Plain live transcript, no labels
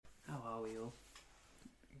are we all?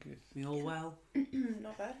 Good. We all well?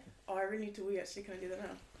 Not bad. Oh, I really need to wee actually. Can I do that now?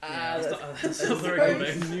 That's not the recording.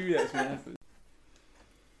 I knew that was going to happen.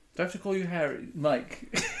 Do I have to call you Harry? Mike.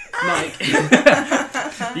 Mike.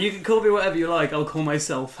 You can call me whatever you like. I'll call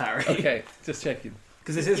myself Harry. Okay, just checking.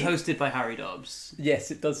 Because this is hosted by Harry Dobbs.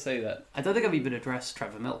 Yes, it does say that. I don't think I've even addressed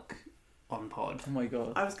Trevor Milk on pod. Oh my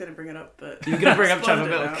god. I was going to bring it up, but... You were going to bring up Trevor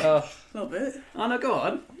Spoiled it Milk? now. Oh, A little bit. Oh no, go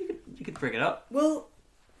on. You could bring it up. Well,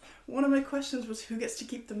 one of my questions was who gets to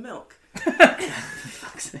keep the milk?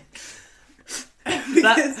 Fuck's sake.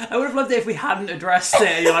 I would have loved it if we hadn't addressed it.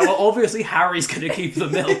 And you're like, well, obviously Harry's going to keep the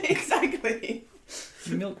milk. Exactly.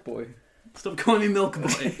 Milk boy. Stop calling me Milk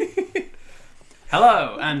Boy.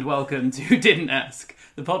 Hello, and welcome to Didn't Ask,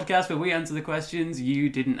 the podcast where we answer the questions you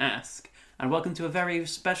didn't ask. And welcome to a very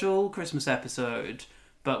special Christmas episode,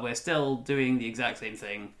 but we're still doing the exact same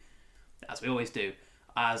thing, as we always do.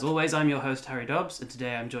 As always, I'm your host, Harry Dobbs, and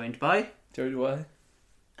today I'm joined by... Joey Dwyer.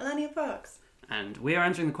 Alania Parks. And we are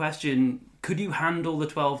answering the question, could you handle the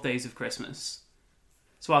 12 days of Christmas?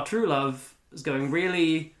 So our true love is going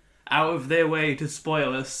really out of their way to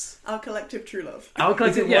spoil us. Our collective true love. Our Is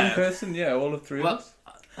collective, it one person? Yeah, all of three of Well, us?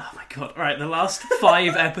 oh my god. Alright, the last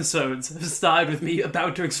 5 episodes have started with me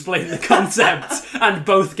about to explain the concept, and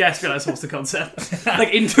both guests realise what's the concept.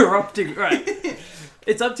 Like, interrupting. Right.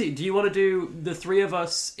 It's up to you. Do you want to do the three of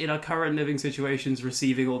us in our current living situations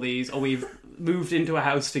receiving all these, or we've moved into a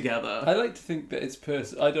house together? I like to think that it's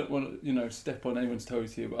personal. I don't want to, step on anyone's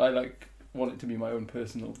toes here, but I want it to be my own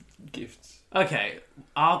personal gifts. Okay.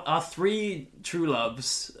 Our three true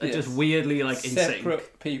loves are just weirdly, in sync.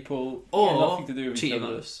 Separate people, Or nothing to do with each cheating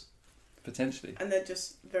other. on us. Potentially. And they're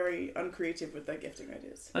just very uncreative with their gifting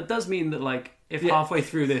ideas. That does mean that, if halfway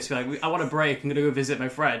through this, you're like, I want a break, I'm going to go visit my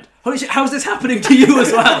friend. Holy shit, how's this happening to you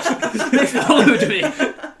as well? They followed me.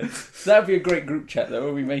 That'd be a great group chat, though,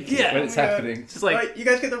 when we make it, Yeah. when it's happening. It's just like, Right, you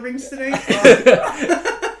guys get the rings today? I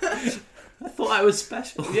thought I was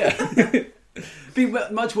special. Yeah. It'd be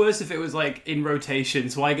much worse if it was, in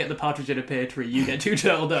rotation. So I get the partridge in a pear tree, you get 2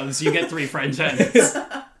 turtle doves, you get 3 French hens.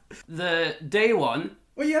 The day one...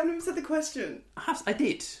 Well, you haven't even said the question. I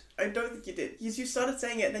did. I don't think you did. You started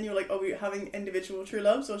saying it and then you were like, oh, we're having individual true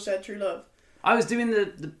loves or shared true love? I was doing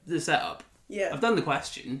the setup. Yeah. I've done the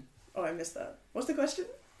question. Oh, I missed that. What's the question?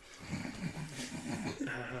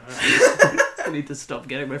 I need to stop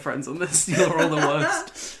getting my friends on this. You're all the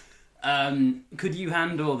worst. Could you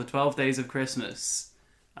handle the 12 days of Christmas?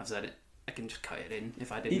 I've said it. I can just cut it in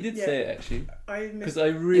if I didn't. He did Yeah. say it, actually. I missed Because I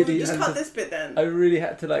really just had cut to, this bit then. I really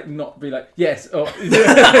had to, not be like, yes, oh.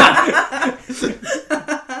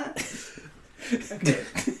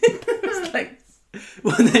 Okay.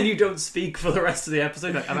 Well, then you don't speak for the rest of the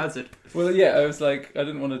episode. I've answered. Well, yeah, I was like, I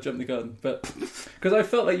didn't want to jump the gun, but because I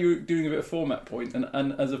felt like you were doing a bit of format point,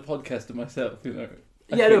 and as a podcaster myself,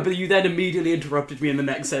 But you then immediately interrupted me in the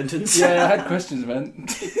next sentence. Yeah, I had questions, man.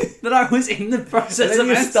 That I was in the process And then of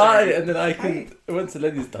you answering. started, and then I couldn't. Once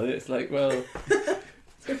Elenia's done it, it's like, well, Let's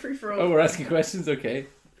go free for all. oh, we're asking questions, okay?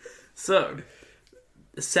 So,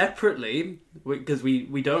 separately, because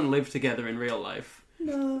we don't live together in real life,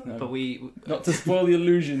 No. No, but we... not to spoil the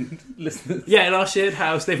illusion, listeners. Yeah, in our shared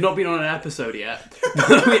house, they've not been on an episode yet.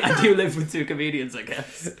 But I do live with 2 comedians, I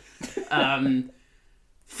guess.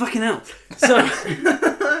 Fucking hell. So,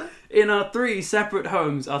 in our 3 separate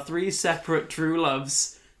homes, our 3 separate true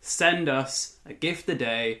loves send us a gift a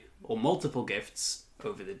day, or multiple gifts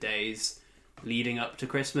over the days leading up to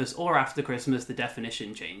Christmas, or after Christmas. The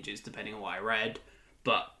definition changes depending on what I read.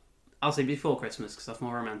 But I'll say before Christmas, because that's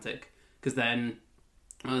more romantic. Because then...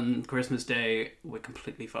 on Christmas Day, we're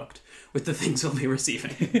completely fucked with the things we'll be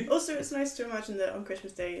receiving. Also, it's nice to imagine that on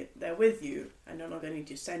Christmas Day they're with you and they're not going to need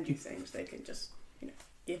to send you things. They can just,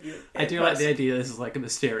 give you. I do like the idea this is like a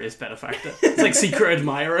mysterious benefactor. It's like secret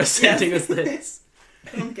admirer sending us this.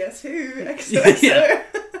 Come guess who? Yeah.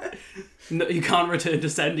 No, you can't return to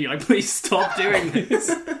sender. You're like, please stop doing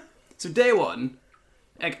this. So day one,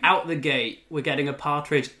 out the gate, we're getting a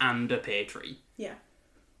partridge and a pear tree. Yeah.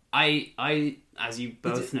 I, as you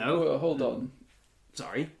both know... Oh, hold on.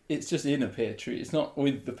 Sorry? It's just in a pear tree. It's not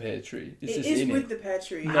with the pear tree. It's just in with it. the pear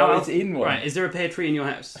tree. No, it's in one. Right, is there a pear tree in your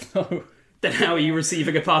house? No. Then how are you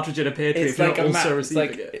receiving a partridge and a pear tree It's if you're like not a also map. It's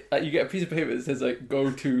receiving like it? you get a piece of paper that says, go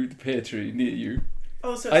to the pear tree near you.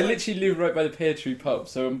 Oh, so it's I like, literally live right by the pear tree pub,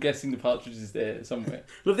 so I'm guessing the partridge is there somewhere.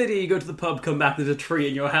 Love the idea you go to the pub, come back, there's a tree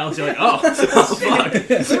in your house, you're like, oh, oh fuck.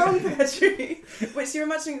 the wrong pear tree. Wait, so you're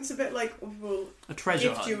imagining it's a bit like we'll A treasure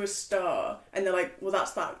gift hunt. you a star, and they're like, well,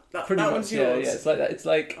 that's that Pretty much, one's yeah, yours. yeah. It's like that. It's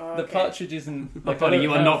like Oh, the okay. partridge isn't. My Like, buddy, I don't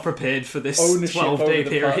you are have not prepared for this ownership 12-day over the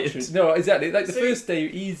period. partridge. No, exactly. Like the So first day you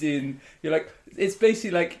ease in, you're like, it's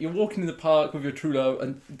basically like you're walking in the park with your true love,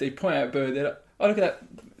 and they point out a bird. They're like, oh, look at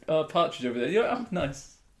that partridge over there. You're like, oh,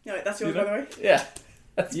 nice. Yeah, like, that's yours, You by the way. Yeah.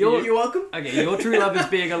 That's You're- You're welcome. Okay, your true love is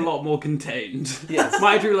being a lot more contained. Yes.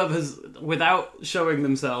 My true love has, without showing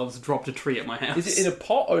themselves, dropped a tree at my house. Is it in a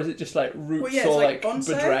pot or is it just like roots Well, yeah, it's or like like bonsai.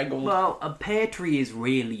 bedraggled? Well, a pear tree is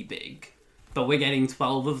really big, but we're getting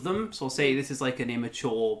 12 of them, so I'll say this is like an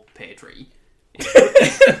immature pear tree.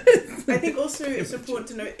 I think also it's important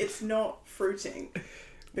to note it's not fruiting.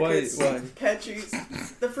 Because Why? pear trees,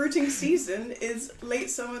 the fruiting season is late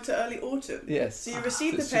summer to early autumn. Yes. So you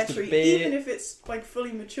receive the it's pear just a tree bare- even if it's like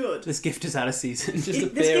fully matured. This gift is out of season. It's just a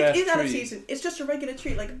This bare gift is ass out of tree. season. It's just a regular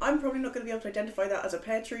tree. Like I'm probably not going to be able to identify that as a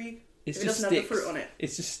pear tree It's if it just doesn't have sticks. the fruit on it.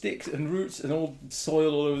 It's just sticks and roots and all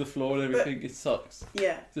soil all over the floor and everything. It sucks.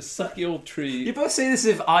 Yeah. It's a sucky old tree. You both say this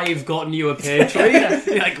as if I've gotten you a pear tree.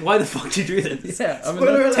 You're like, why the fuck do you do this? Yeah, I mean,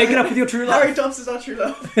 Spoiler alert. Take it up with your true love. Harry Dobbs is our true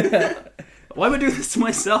love. Why would I do this to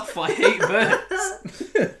myself? I hate birds.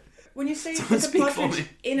 When you say Someone it's a speak for partridge me.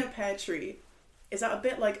 in a pear tree, is that a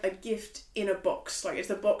bit like a gift in a box? Like is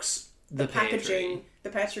the box The pear packaging? tree. The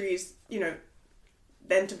pear tree is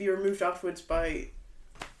then to be removed afterwards by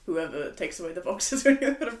whoever takes away the boxes when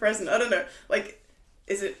you put a present. I don't know. Like,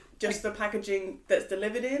 is it just the packaging that's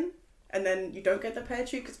delivered in, and then you don't get the pear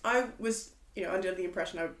tree? Because I was under the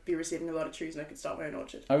impression I would be receiving a lot of trees and I could start my own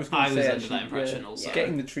orchard. I was going I to was say under actually, that impression yeah, also.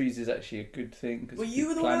 getting the trees is actually a good thing. Cause Well, you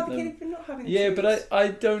were the one advocating for not having. Yeah, trees. but I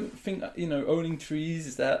don't think owning trees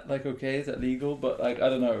is that like okay? Is that legal? But like I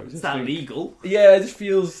don't know. Is that legal? Yeah, it just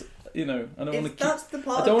feels I don't want to If keep. that's the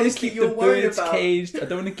part I don't of want this to that keep you're the worried birds about. caged. I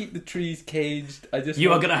don't want to keep the trees caged. I just You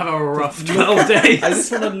are want, going to have a rough just 12 days. I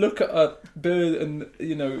just want to look at a bird and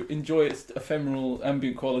enjoy its ephemeral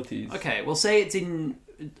ambient qualities. Okay, we'll say it's in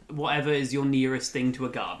whatever is your nearest thing to a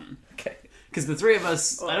garden. Okay. Because the three of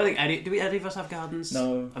us, I don't think any of us have gardens?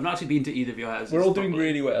 No. I've not actually been to either of your houses. We're all doing probably.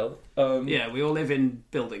 really well. Yeah, we all live in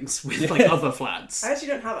buildings with Yeah. like other flats. I actually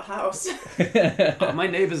don't have a house. Oh, my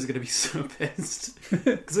neighbours are going to be so pissed.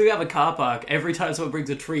 Because we have a car park. Every time someone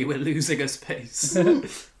brings a tree, we're losing a space.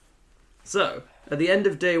 So, at the end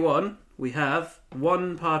of day one, we have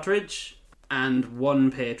one partridge and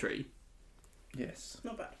one pear tree. Yes.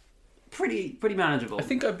 Not bad. Pretty manageable. I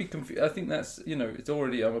think I'd be confused. I think that's it's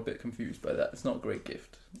already. I'm a bit confused by that. It's not a great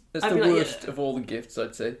gift. It's I'd the be like, worst yeah. of all the gifts,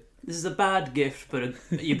 I'd say. This is a bad gift, but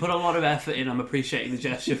you put a lot of effort in. I'm appreciating the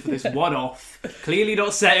gesture for this one-off, clearly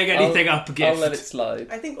not setting anything up gift. I'll let it slide.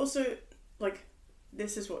 I think also,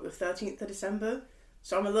 this is the 13th of December,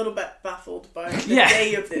 so I'm a little bit baffled by the Yeah.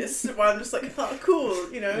 day of this, where I'm just like, oh, cool,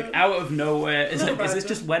 Like, out of nowhere. Is Not this random.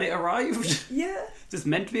 just when it arrived? Yeah. Is this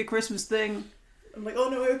meant to be a Christmas thing? I'm like, oh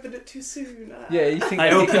no, I opened it too soon. Ah. Yeah, you think I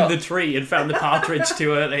you opened got- the tree and found the partridge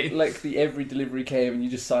too early. like every delivery came and you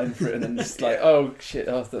just signed for it and then just like, oh shit,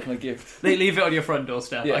 that's my gift. They leave it on your front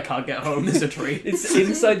doorstep. Yeah. I can't get home. There's a tree. It's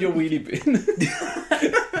inside your wheelie bin.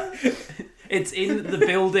 It's in the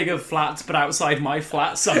building of flats, but outside my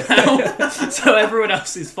flat somehow. So everyone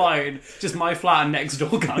else is fine. Just my flat and next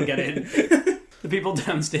door can't get in. The people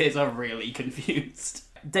downstairs are really confused.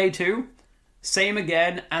 Day 2, same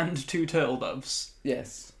again, and 2 turtle doves.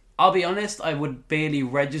 Yes. I'll be honest, I would barely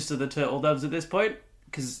register the turtle doves at this point,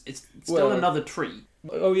 because it's still Well- another tree.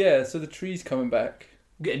 Oh yeah, so the tree's coming back.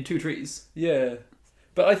 Getting 2 trees. Yeah.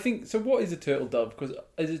 But I think, so what is a turtle dove? Because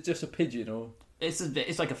is it just a pigeon or? It's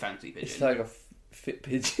like a fancy It's pigeon. like a fit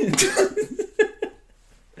pigeon.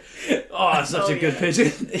 Oh, such Oh, a good yeah.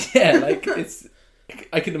 pigeon. Yeah, like it's.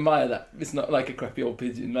 I can admire that. It's not like a crappy old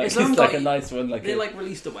pigeon. Like, It's it's, not like like- a nice one. Like They're like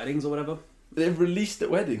released at weddings or whatever. they're released at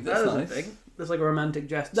weddings. That's That is a nice. thing. That's like a romantic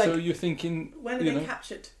gesture. So Like, you're thinking, When are you they know,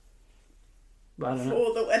 captured? I don't know.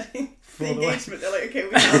 For the wedding. For the the engagement. They're like, okay,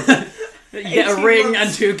 we have You get a 18 ring months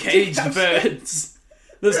and 2 to caged capture. birds.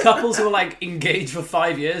 There's couples who are like engaged for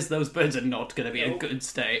 5 years. Those birds are not going to be in a Nope. good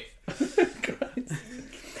state.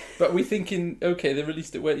 but we're thinking, okay, they're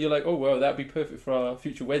released at wedding. You're like, oh well, that'd be perfect for our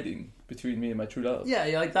future wedding between me and my true love. Yeah,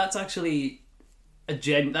 like that's actually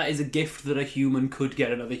that is a gift that a human could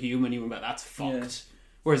get another human. Even but that's fucked. Yeah.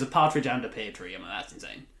 Whereas a partridge and a pear tree, I mean, that's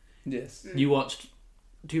insane. Yes, Mm. You watched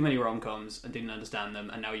too many rom-coms and didn't understand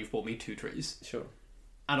them, and now you've bought me 2 trees. sure.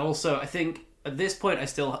 And also, I think at this point, I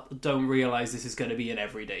still don't realize this is going to be an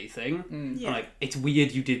everyday thing. Mm. Yeah. Like, it's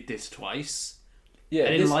weird you did this twice. Yeah, I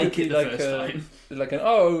didn't this like could it be the first time.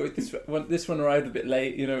 Like this one arrived a bit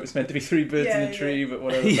late. You know, it's meant to be 3 birds in a tree, but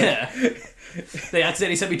whatever. Yeah. They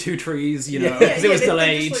accidentally sent me 2 trees, you know, Yeah. because it was they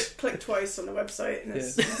delayed. just click twice on the website and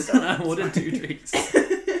it's, Yeah. it's done. I ordered 2 trees.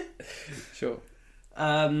 Sure.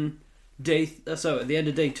 So at the end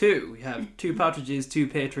of day 2, we have 2 partridges, 2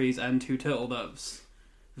 pear trees, and 2 turtle doves.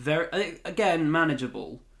 Very, I think, again,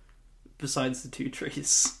 manageable. Besides the 2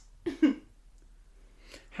 trees.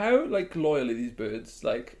 How loyal are these birds?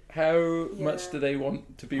 Like, how much Yeah. do they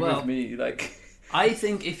want to be Well- with me? Like, I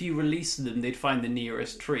think if you release them, they'd find the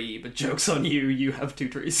nearest tree. But joke's on you, you have 2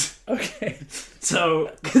 trees. okay,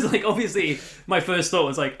 So, because obviously, my first thought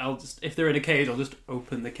was if they're in a cage, I'll just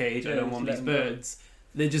open the cage. I Yeah, don't just want let these them go. birds.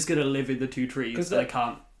 They're just gonna live in the 2 trees, 'Cause and I that-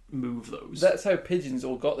 can't move those. that's how pigeons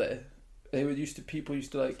all got there. People used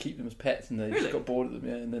to keep them as pets, and they Really? just got bored of them.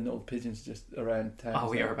 Yeah, and then all the pigeons just around town. Oh,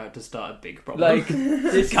 we so- are about to start a big problem. Like,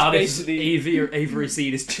 this is Cardiff's basically Avery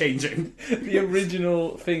seed is changing. the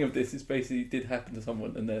original thing of this. Is basically did happen to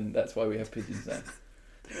someone, and then that's why we have pigeons now.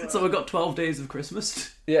 So we've got 12 days of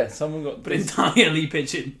Christmas, Yeah, someone got but entirely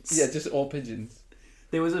pigeons. yeah, just all pigeons.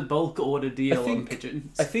 There was a bulk order deal I think- on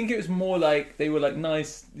pigeons. I think it was more like they were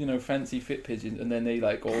nice, fancy fit pigeons, and then they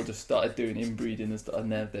all just started doing inbreeding and stuff, and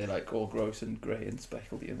now they're all gross and grey and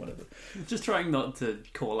speckledy and whatever. Just trying not to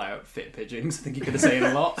call out fit pigeons. I think you're going to say it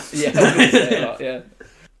a lot. Yeah, I was gonna say a lot, yeah.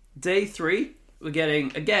 Day 3, we're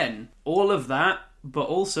getting, again, all of that, but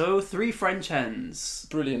also 3 French hens.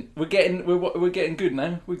 Brilliant. We're getting good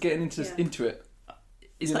now. We're getting into it.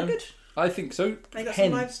 Is You that know? good? I think so. They got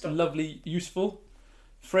some livestock. Lovely, useful.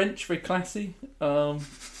 French, very classy.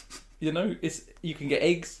 It's you can get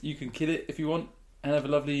eggs. You can kill it if you want and have a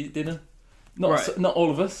lovely dinner. Not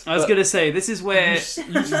all of us. I was but going to say, this is where useful,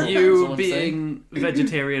 that's all you I'm being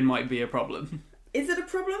vegetarian might be a problem. Is it a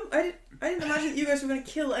problem? I didn't imagine that you guys were going to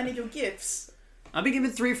kill any of your gifts. I've been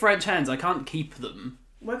given 3 French hens. I can't keep them.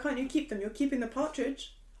 Why can't you keep them? You're keeping the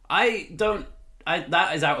partridge.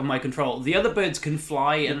 That is out of my control. The other birds can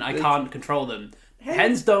fly, and I can't control them.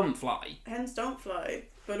 Hens don't fly. Hens don't fly,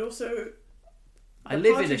 but also I The live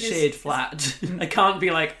in a partridge is- shared flat. I can't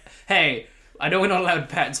be like, hey, I know we're not allowed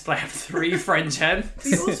pets, but I have 3 French hens. but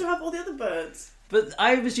you also have all the other birds. But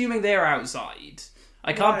I'm assuming they're outside.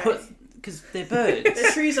 I can't Why? put... Because they're birds.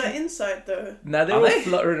 The trees are inside though. Now they're Are all they?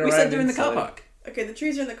 fluttering around. We said they're in the car inside. park. Okay, the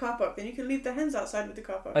trees are in the car park. Then you can leave the hens outside with the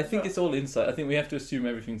car park. I think it's all inside. I think we have to assume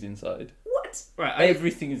everything's inside. what? Right.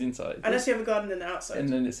 Everything is inside. Unless you have a garden in the outside. And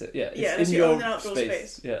then it's unless in you your own an outdoor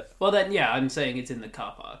space. Yeah. Well, then, yeah, I'm saying it's in the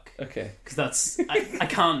car park. Okay. Because that's... I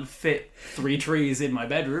can't fit 3 trees in my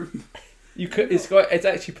bedroom. You could. It's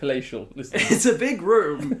actually palatial. Listen. It's a big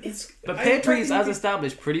room. It's But I pear reckon trees, you as could-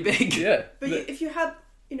 established, pretty big. Yeah. But Look, if you had,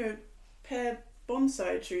 pear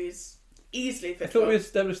bonsai trees, easily I fit. thought we 12.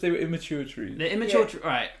 established they were immature trees. They're immature, Yeah.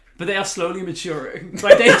 right? But they are slowly maturing.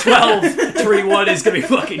 By day 12, tree 1 is going to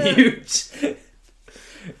be fucking huge.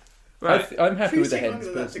 Right. I'm happy Trees with the take hens longer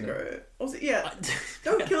than that to personally. grow. Also, yeah,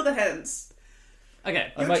 don't kill the hens.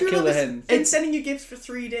 Okay. I Your might true kill love the is hens. been sending you gifts for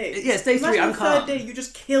 3 days. Yeah, it's day 3. Imagine I'm the calm. 3rd day you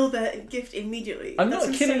just kill the gift immediately. I'm That's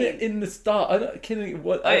not killing it insane. in the start. I'm not killing it.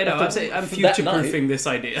 What I know. after- I'm for that future-proofing night. this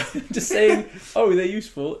idea. Just saying, oh, they're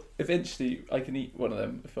useful. Eventually, I can eat one of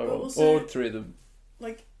them if I But want, also- or 3 of them.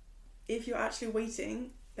 Like, if you're actually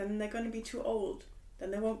waiting, then they're going to be too old.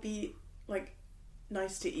 Then they won't be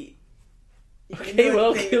nice to eat. You can Okay, enjoy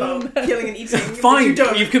well, the thing kill about them. killing and eating. but Fine, you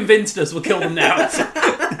don't. you've convinced us. We'll kill them now.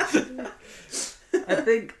 I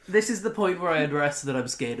think this is the point where I address that I'm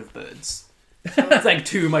scared of birds. It's like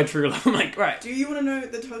 2 my true love. I'm like, right. Do you want to know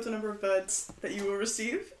the total number of birds that you will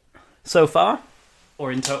receive So far?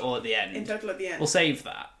 Or in total at the end? in total at the end? We'll save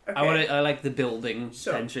that. Okay. I like the building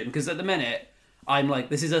Sure. tension. Because at the minute, I'm like,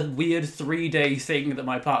 this is a weird 3-day thing that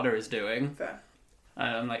my partner is doing. Fair.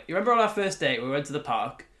 And I'm like, you remember on our first date, we went to the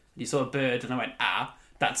park, you saw a bird, and I went,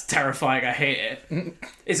 that's terrifying, I hate it.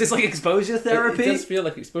 Is this like exposure It therapy? does feel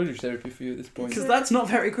like exposure therapy for you at this point. Because that's not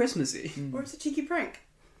very Christmassy. Or it's a cheeky prank.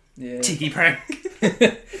 Yeah. Cheeky prank.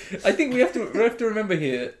 I think we have to remember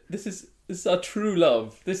here. This is our true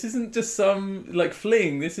love. This isn't just some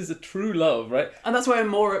fling. This is a true love, right? And that's why I'm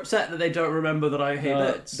more upset that they don't remember that I hate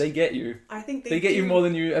birds. They get you. I think They get you do- more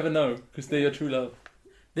than you ever know because they're your true love.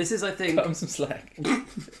 This is, I think... Cut them some slack.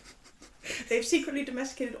 They've secretly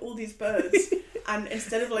domesticated all these birds, and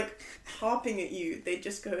instead of harping at you, they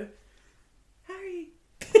just go, Harry.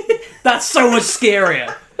 That's so much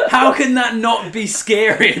scarier. How can that not be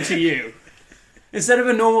scarier to you? Instead of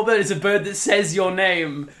a normal bird, it's a bird that says your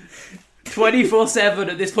name 24/7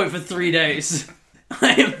 at this point for 3 days.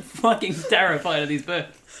 I am fucking terrified of these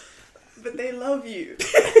birds. But they love you.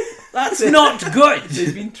 That's not good.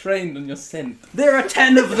 They've been trained on your scent. There are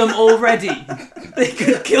 10 of them already. They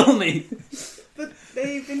could kill me. But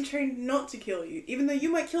they've been trained not to kill you, even though you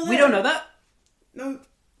might kill them. We don't know that. No.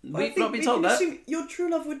 We've not been told can that. assume your true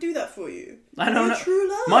love would do that for you. I don't Your know. true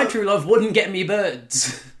love. My true love wouldn't get me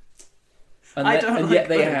birds. And, I yet- don't and like yet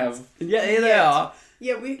they birds. have. And yet here they Yet. are.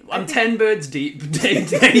 Yeah, I'm 10 birds deep, day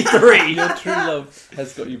 3. Your true love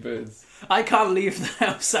has got you birds. I can't leave the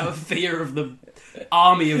house out of fear of the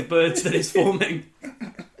army of birds that is forming.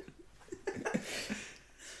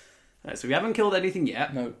 Right, so we haven't killed anything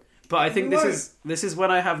yet, No. but I think We this is when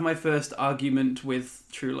I have my first argument with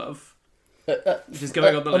true love, which is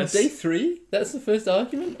going on the list. day 3? That's the first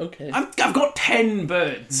argument? Okay. I've got 10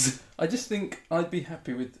 birds. I just think I'd be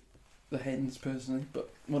happy with the hens personally, but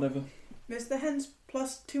whatever. There's the hens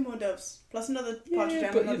plus 2 more doves, plus another Yeah, partridge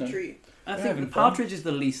and but, another you know. tree. I We're think having the fun. partridge is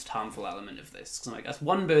the least harmful element of this. 'Cause I'm like, that's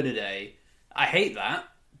 1 bird a day. I hate that,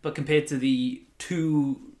 but compared to the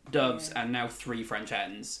 2 doves and now 3 French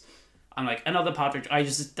hens, I'm like, another partridge.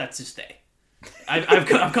 That's just day. I've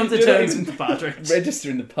come to You're not terms even with the partridge.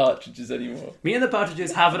 registering the partridges anymore. Me and the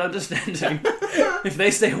partridges have an understanding. If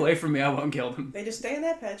they stay away from me, I won't kill them. They just stay in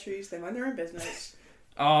their pear trees, they mind their own business.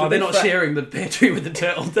 Oh, Do they're they not fra- sharing the pear tree with the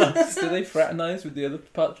turtle doves. Do they fraternise with the other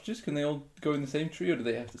partridges? Can they all go in the same tree, or do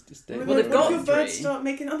they have to just stay? Well, they've What got if your birds 3. start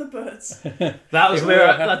making other birds? That was It will where.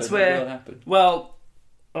 happen, That's it will where. happen. Well,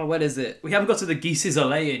 oh, what is it? We haven't got to the geese's are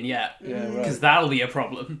laying yet, Yeah, Mm. because right. that'll be a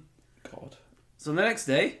problem. God. So the next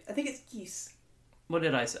day, I think it's geese. what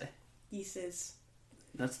did I say? Geeses.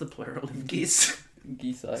 That's the plural of geese.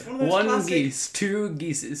 Geese It's eye. one of those 1 classic... geese, 2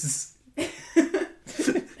 geeses.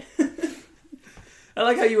 I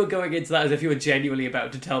like how you were going into that as if you were genuinely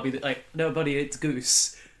about to tell me that, like, no, buddy, it's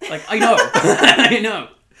goose. Like, I know. I know.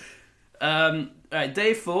 Alright,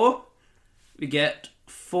 day 4, we get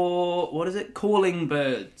 4, what is it? Calling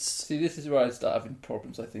birds. See, this is where I start having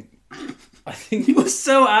problems, I think. I think... You were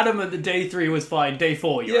so adamant that day 3 was fine, day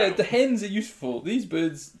 4 you're Yeah, out. the hens are useful. These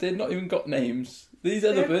birds, they're not even got names. These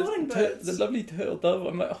other They're calling birds, birds. the lovely turtle dove,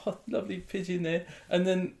 I'm like, oh, lovely pigeon there. And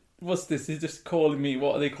then, what's this? They're just calling me,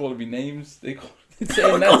 what are they calling me? Names? They're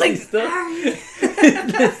saying nasty stuff.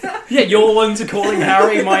 Yeah, your ones are calling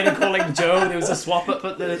Harry, mine are calling Joe. There was a swap up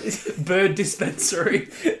at the bird dispensary.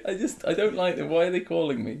 I don't like them. Why are they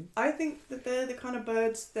calling me? I think that they're the kind of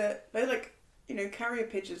birds that... They're like, carrier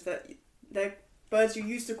pigeons that... They're birds you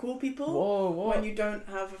use to call people Whoa, what? when you don't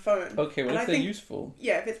have a phone. Okay, well, And if I they're think- useful.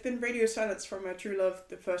 Yeah, if it's been radio silence from my true love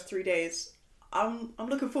the first 3 days, I'm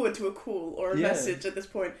looking forward to a call or a Yeah. message at this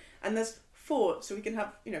point. And there's 4, so we can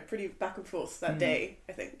have, pretty back and forth that day,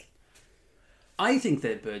 I think. I think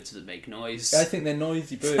they're birds that make noise. I think they're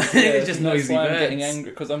noisy birds. They're Yeah, just and that's noisy why I'm birds. getting angry,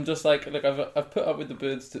 because I'm just like, look, I've put up with the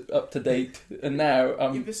birds up to date, and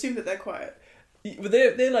now You've assumed that they're quiet. But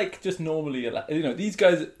they're like just normally, these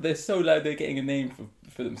guys, they're so loud they're getting a name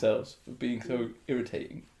for themselves for being so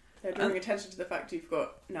irritating. They're drawing attention to the fact you've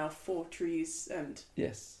got now 4 trees and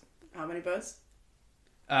Yes. how many birds?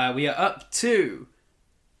 We are up to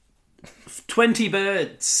 20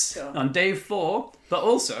 birds Sure. on day 4, but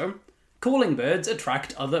also calling birds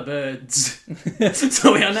attract other birds.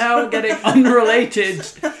 So we are now getting unrelated,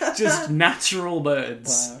 just natural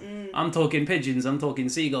birds. Wow. I'm talking pigeons, I'm talking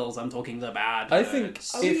seagulls, I'm talking the bad I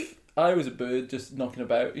birds. think Are if I was a bird just knocking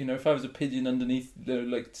about, if I was a pigeon underneath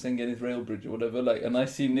the St. Gennis rail bridge or whatever, and I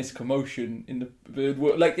seen this commotion in the bird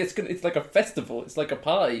world, it's like a festival, it's like a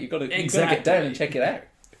party. You gotta get down and check it out.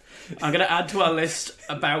 I'm going to add to our list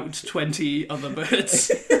about 20 other birds.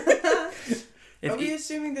 Are we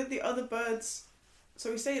assuming that the other birds...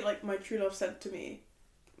 So we say, my true love sent to me...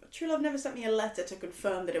 True love never sent me a letter to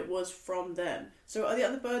confirm that it was from them. So are the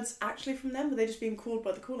other birds actually from them, or are they just being called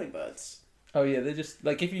by the calling birds? Oh yeah, they're just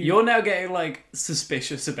like if you. You're now getting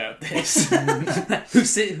suspicious about this. Hang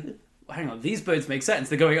on, these birds make sense.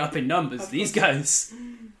 They're going up in numbers. These guys,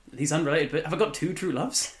 these unrelated. But have I got 2 true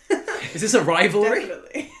loves? Is this a rivalry?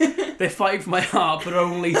 Definitely. They're fighting for my heart, but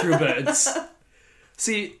only through birds.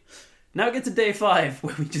 See, now we get to day 5,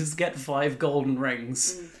 where we just get 5 golden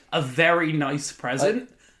rings, a very nice present,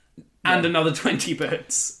 and another 20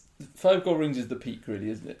 birds. 5 gold rings is the peak, really,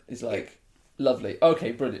 isn't it? It's lovely.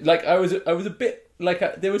 Okay, brilliant. I was a bit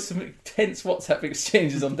there was some tense WhatsApp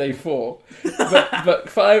exchanges on day 4, but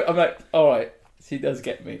 5, I'm like, all right, he does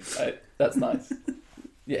get me. That's nice.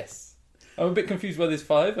 Yes, I'm a bit confused why there's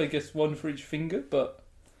 5. I guess 1 for each finger,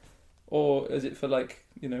 or is it for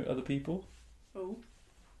other people? Oh.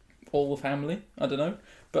 All the family? I don't know,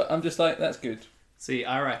 but I'm just like, that's good. See,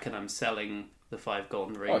 I reckon I'm selling the 5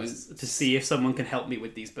 golden rings to see if someone can help me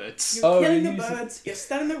with these birds. You're killing you're the using- birds, you're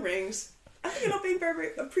selling the rings, I think you're not being very,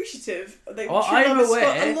 very appreciative. Like, Oh, True I'm Love has aware.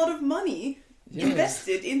 got a lot of money Yeah.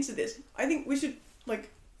 invested into this. I think we should, like,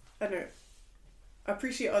 I don't know,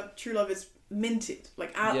 appreciate our True Love is minted,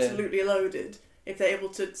 like absolutely loaded. If they're able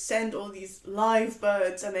to send all these live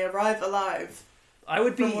birds and they arrive alive I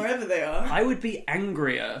would be from wherever they are. I would be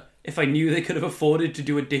angrier if I knew they could have afforded to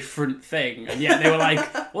do a different thing, and yet they were like,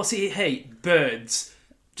 "What's he hate? Birds."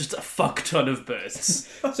 Just a fuck ton of birds.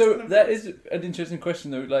 So that is an interesting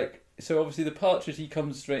question though. Like, so obviously the partridge, he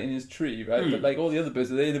comes straight in his tree, right? But like all the other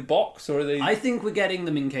birds, are they in a box or are they I think we're getting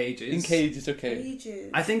them in cages. in cages? Okay.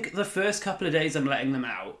 Ages. I think the first couple of days I'm letting them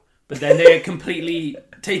out, but then they're completely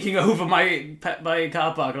taking over my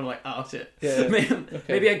car park. I'm like, oh shit. Yeah.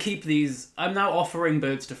 Maybe I keep these. I'm now offering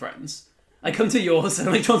birds to friends. I come to yours and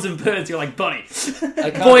I want some birds. You're like, Bunny, I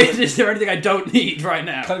can't, boy, even, is there anything I don't need right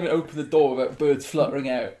now? can't even open the door without birds fluttering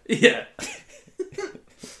out. Yeah.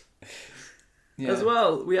 Yeah. As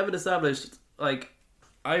well, we haven't established, like,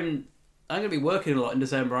 I'm going to be working a lot in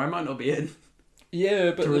December. I might not be in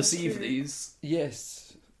Yeah, but to receive true. these.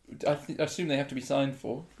 yes, I assume they have to be signed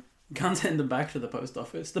for. Can't send them back to the post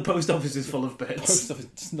office. The post office is full of birds. Post office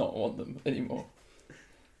does not want them anymore.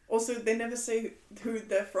 Also, they never say who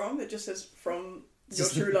they're from. It just says from your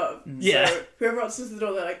Just- true love. Yeah. So whoever answers the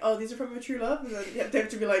door, they're like, "Oh, these are from your true love," and then they have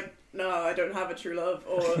to be like, "No, I don't have a true love,"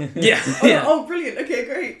 or Yeah, "Oh, yeah. oh, brilliant. Okay,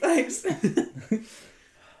 great. Thanks."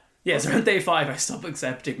 Yeah, so around day 5, I stop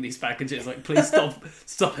accepting these packages. Like, please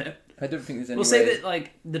stop it. I don't think there's any We'll way. say that,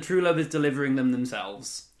 like, the true love is delivering them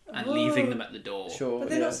themselves and Whoa. leaving them at the door. Sure, But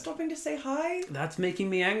they're yeah. not stopping to say hi. That's making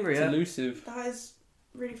me It's angrier. elusive. That is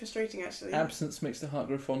really frustrating, actually. Absence makes the heart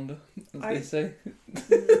grow fonder, as I- they say.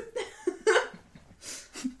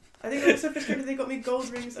 I think I'm so frustrated they got me gold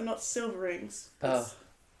rings and not silver rings. Ah,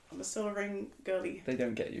 I'm a silver ring girly. they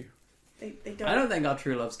don't get you. They don't. I don't think our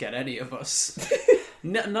true loves get any of us.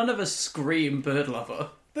 None of us scream bird lover.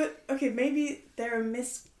 But okay, maybe they're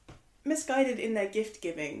misguided in their gift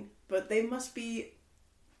giving, but they must be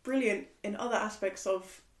brilliant in other aspects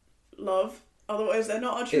of love. Otherwise, they're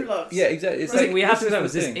not our true loves. Yeah, exactly. It's I think like, we have this to is know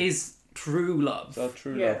the this thing. is true love. It's our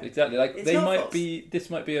true Yeah. love, exactly. Like It's they not might false. be. This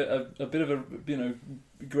might be a bit of a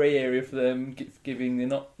grey area for them gift giving. They're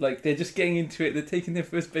not like they're just getting into it. They're taking their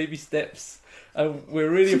first baby steps, and we're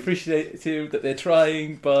really appreciative that they're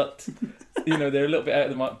trying. But they're a little bit out of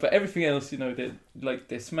the mark. But everything else,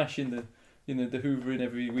 they're smashing the hoovering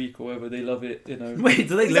every week or whatever. They love it. Wait,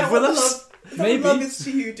 do they Is live that with what us? Maybe. love is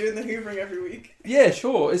to you doing the hoovering every week. Yeah,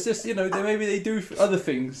 sure. It's just maybe they do other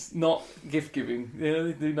things, not gift giving.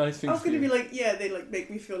 They do nice things. I was going to for be you. like, yeah, they like make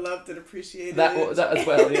me feel loved and appreciated. that as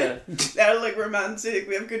well. Yeah, They're like romantic.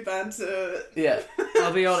 We have good banter. yeah.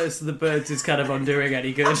 I'll be honest, the birds is kind of undoing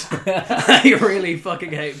any good. I really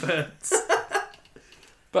fucking hate birds.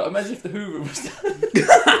 But imagine if the Hoover was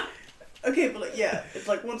done. Okay, but like, yeah, it's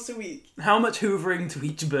like once a week. How much hoovering to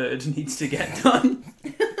each bird needs to get done?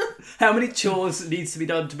 How many chores needs to be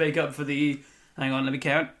done to make up for the... Hang on, let me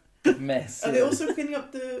count. mess. Are yeah. they also cleaning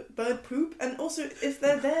up the bird poop? And also, if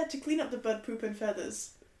they're there to clean up the bird poop and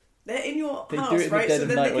feathers, they're in your They do house, it in the right? dead So of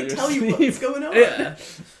then night they while can you're tell you asleep. what's going on. Yeah.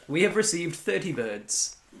 We have received 30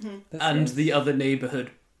 birds. That's and nice. the other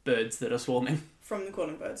neighbourhood birds that are swarming. From the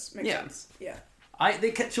calling birds. Makes Yeah. sense. Yeah.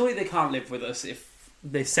 Surely they can't live with us if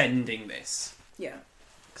they're sending this. Yeah.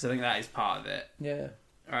 Because I think that is part of it. Yeah.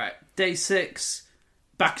 Alright, day 6.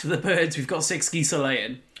 Back to the birds. We've got 6 geese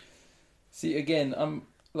laying. See, again, I'm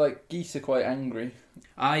like geese are quite angry.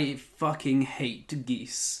 I fucking hate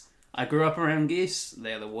geese. I grew up around geese.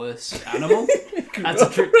 They're the worst animal. That's a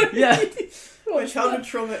true. Yeah, My childhood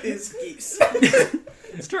trauma is geese.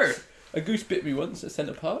 it's true. A goose bit me once at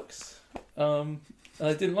Centre Parks, and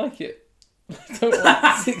I didn't like it. I don't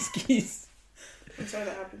want 6 geese. I'm sorry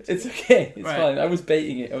that happened. It's okay. It's Right. fine. I was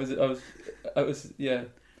baiting it. I was. Yeah.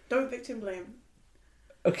 Don't victim blame.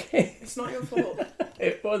 Okay. It's not your fault.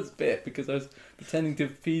 It was bit because I was pretending to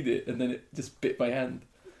feed it, and then it just bit my hand.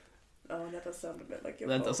 Oh, that does sound a bit like your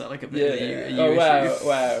That fault. does sound like a bit Yeah. of a you Oh wow! issue.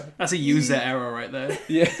 Wow. That's a user error right there.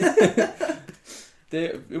 Yeah.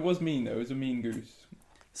 It was mean though. It was a mean goose.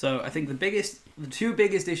 So I think the 2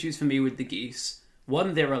 biggest issues for me with the geese.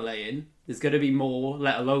 One, they're a laying. There's going to be more,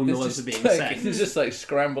 let alone the ones that are being sent. There's just like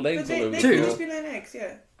scrambled But eggs they all over could the Two. just floor. be laying eggs,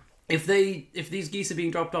 yeah. If these geese are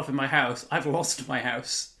being dropped off in my house, I've lost my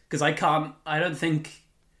house. Because I don't think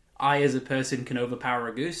I as a person can overpower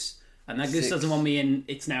a goose. And that goose 6. doesn't want me in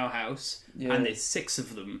its now house. Yeah. And there's 6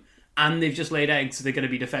 of them. And they've just laid eggs, so they're going to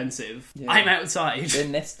be defensive. Yeah. I'm outside. They're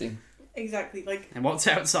nesting. Exactly. Like, And what's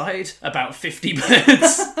outside? About 50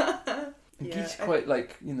 birds. Yeah, Geese are quite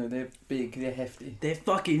like, they're big, they're hefty. They're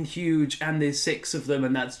fucking huge, and there's 6 of them,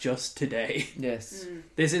 and that's just today. Yes.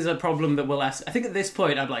 This is a problem that will last. I think at this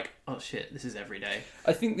point, I'm like, oh shit, this is every day.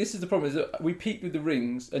 I think this is the problem, is that we peaked with the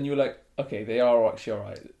rings, and you were like, okay, they are actually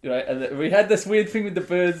alright. Right? And then we had this weird thing with the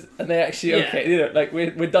birds, and they're actually okay. Like,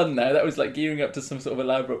 we're done now. That was like gearing up to some sort of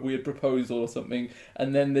elaborate weird proposal or something,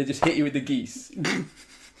 and then they just hit you with the geese.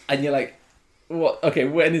 And you're like, what? Okay,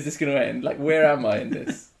 when is this going to end? Like, where am I in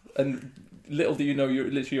this? And little do you know,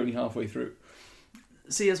 you're literally only halfway through.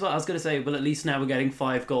 See, as well, I was going to say, well, at least now we're getting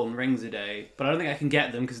 5 golden rings a day, but I don't think I can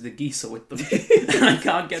get them because the geese are with them. And I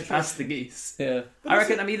can't get past the geese. Yeah. I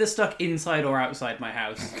reckon I'm either stuck inside or outside my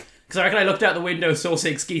house. Because I reckon I looked out the window, saw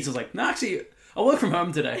 6 geese, I was like, no, actually, I'll work from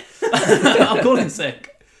home today. I'll call in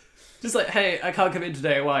sick. Just like, hey, I can't come in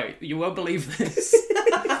today, why? You won't believe this.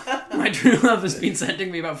 My true love has been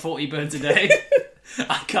sending me about 40 birds a day.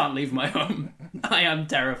 I can't leave my home. I am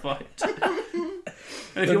terrified.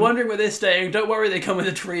 And if you're wondering where they're staying, don't worry, they come with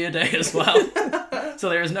a tree a day as well. So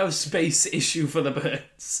there is no space issue for the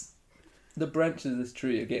birds. The branches of this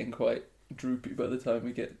tree are getting quite droopy by the time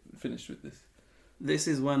we get finished with this. This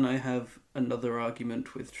is when I have another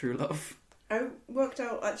argument with true love. I worked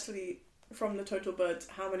out actually from the total birds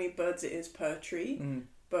how many birds it is per tree,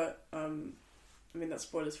 but that's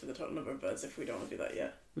spoilers for the total number of birds if we don't want to do that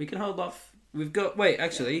yet. We can hold off. We've got... Wait,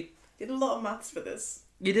 actually... Did a lot of maths for this.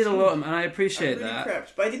 You did a lot, and I appreciate I really that.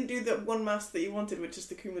 prepped, but I didn't do the one maths that you wanted, which is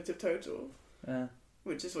the cumulative total. Yeah.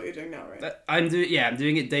 Which is what you're doing now, right? I'm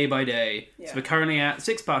doing it day by day. Yeah. So we're currently at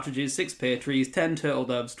 6 partridges, 6 pear trees, 10 turtle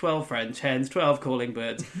doves, 12 French hens, 12 calling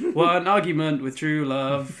birds, 1 argument with true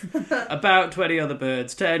love, about 20 other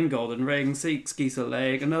birds, 10 golden rings, 6 geese a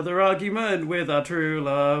laying, another argument with our true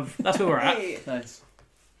love. That's where we're at. Hey. Nice.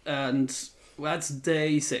 And that's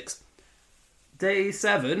day 6. Day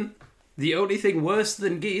 7, the only thing worse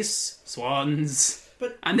than geese, swans.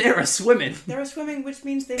 And they're swimming. They're swimming, which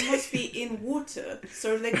means they must be in water.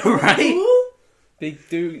 So they Right. pool.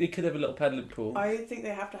 They could have a little paddling pool. I think they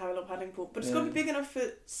have to have a little paddling pool, but it's got to be big enough for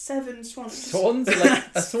 7 swans. Swans are like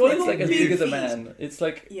a swan is like as big as a feet. man. It's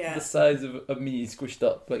like Yeah. the size of me squished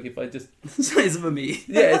up. Like if I just Size of a me.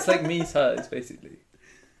 yeah, it's like me size basically.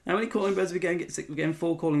 How many calling birds are we getting? We're getting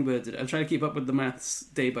 4 calling birds a day. I'm trying to keep up with the maths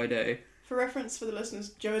day by day. For reference for the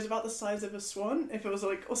listeners, Joe is about the size of a swan if it was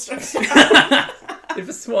like Australia. If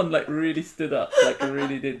a swan like really stood up, like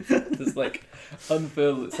really did just like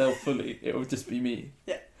unfurl itself fully, it would just be me.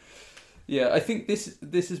 Yeah. Yeah, I think this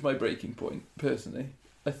is my breaking point personally.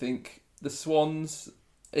 I think the swans,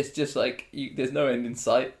 it's just like there's no end in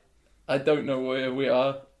sight. I don't know where we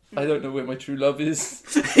are. I don't know where my true love is.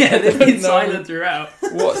 Yeah, they've been know silent throughout.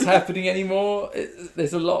 What's happening anymore?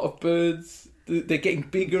 There's a lot of birds. They're getting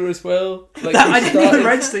bigger as well. Like I they didn't even started-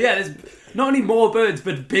 register. Yeah, there's not only more birds,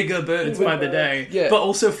 but bigger birds by the day. Yeah. But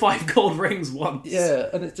also 5 gold rings once. Yeah,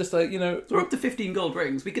 and it's just like, So we're up to 15 gold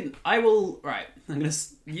rings. I'm going to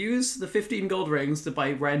use the 15 gold rings to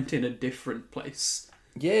buy rent in a different place.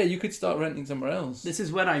 yeah, you could start renting somewhere else. This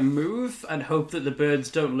is when I move and hope that the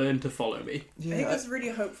birds don't learn to follow me. I think Yeah, that's really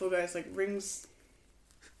hopeful, guys. Like, rings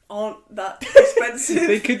aren't that expensive.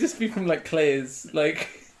 they could just be from like Claire's, like.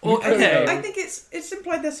 Or- you don't okay. know. I think it's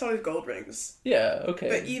implied they're solid gold rings. Yeah, okay.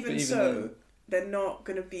 But even so, then- they're not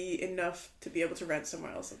going to be enough to be able to rent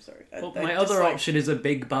somewhere else. I'm sorry. Well, They're my just other like- option is a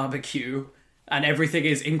big barbecue, and everything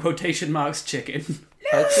is in quotation marks chicken.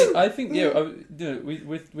 I think yeah.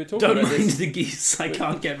 We're talking Don't about mind this. the geese. I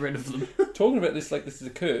can't get rid of them. Talking about this like this is a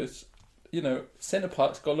curse. Centre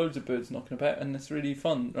Park's got loads of birds knocking about, and it's really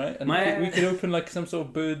fun, right? And we could open like some sort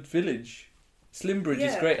of bird village. Slimbridge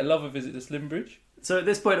is Yeah. great. I love a visit to Slimbridge. So at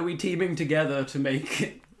this point, are we teaming together to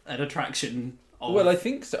make an attraction? Well, I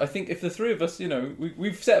think so. I think if the 3 of us,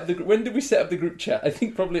 we've set up the. When did we set up the group chat? I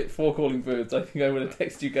think probably at 4 calling birds. I think I would have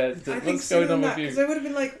texted you guys. And I said, think what's going on with because you? I would have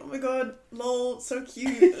been like, oh my god, lol, so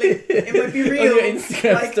cute. Like, it might be real. On your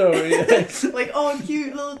Instagram like, story. Yeah. like, oh,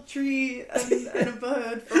 cute little tree and a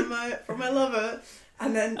bird from my lover.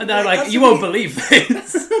 And then And they're like, that's you what won't believe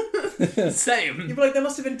this. Same. You'd be like, there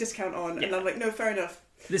must have been a discount on. Yeah. And I'm like, no, fair enough.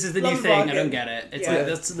 This is the Love new a thing. I bargain. don't get it. It's Yeah. like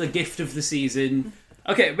that's the gift of the season.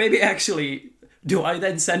 Okay, maybe actually. Do I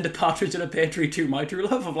then send a partridge and a pear tree to my true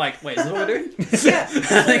love? I'm like, wait, is that what we're doing? Yeah.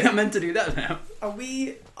 I think I'm meant to do that now. Are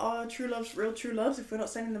we our true loves real true loves if we're not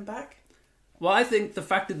sending them back? Well, I think the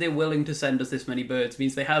fact that they're willing to send us this many birds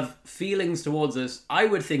means they have feelings towards us. I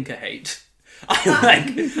would think a hate.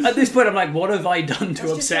 At this point, I'm like, what have I done to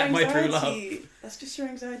That's just your upset my true love? anxiety. That's just your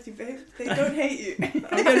anxiety, babe. They don't hate you.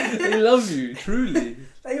 They love you, truly.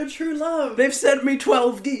 They're your true love. They've sent me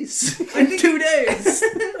 12 geese in 2 days.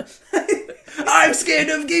 I'm scared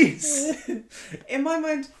of geese. in my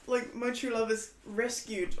mind, like, my true love has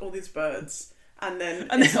rescued all these birds, and then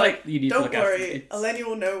And it's they're like, you need to don't look after worry, these. Eleni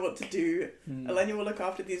will know what to do. Eleni will look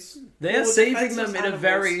after these. They are poor saving defenseless them in a animals.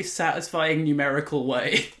 very satisfying numerical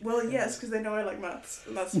way. Well, yes, because they know I like maths,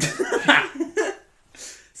 and that's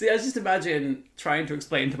See, I just imagine trying to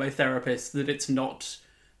explain to my therapist that it's not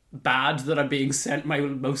bad that I'm being sent my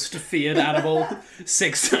most feared animal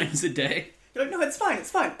 6 times a day. You're like, no, it's fine, it's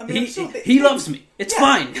fine. I mean, I'm sure He loves me. It's Yeah.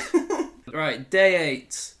 fine. Right, day 8.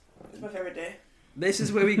 It's my favourite day. This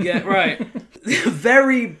is where we get, right,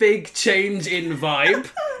 very big change in vibe.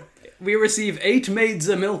 We receive 8 maids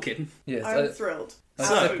a milking. Yes, I'm thrilled. I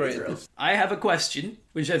So- Absolutely separated thrilled. this. I have a question,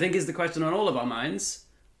 which I think is the question on all of our minds.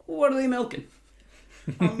 What are they milking?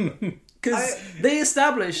 Because they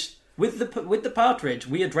establish with the partridge,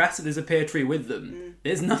 we address it as a pear tree with them.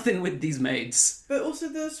 There's nothing with these maids. But also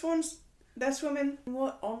the swans, they're swimming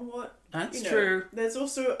on what? That's You know, true. There's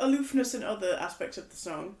also aloofness in other aspects of the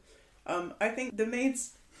song. I think the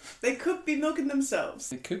maids, they could be milking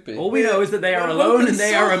themselves. It could be. All we know is that they are We're alone milking and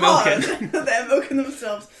they so are a hard milking. that they're milking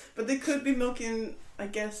themselves, but they could be milking, I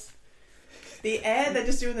guess, the air. They're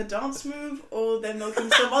just doing the dance move, or they're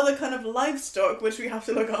milking some other kind of livestock, which we have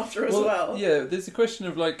to look after as well. Yeah, there's a question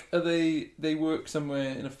of like, are they work somewhere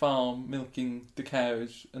in a farm milking the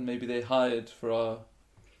cows, and maybe they hired for our,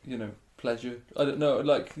 pleasure. I don't know.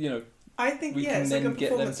 Like, I think we can it's like a then get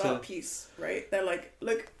them performance to- art piece, right? They're like,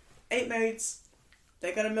 look, 8 maids,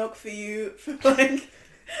 they're gonna milk for you for like an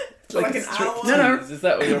hour. No. Is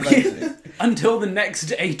that what you're imagining? Until the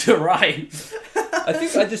next 8 arrive. I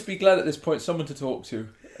think I'd just be glad at this point someone to talk to.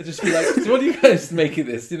 I'd just be like, so what do you guys make of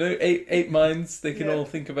this? Eight minds, they can Yeah. all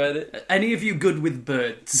think about it. Any of you good with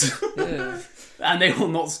birds? Yeah. And they will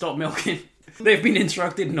not stop milking. They've been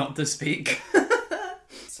instructed not to speak.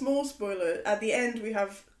 Small spoiler, at the end we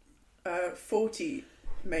have 40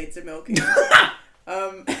 maids of milking.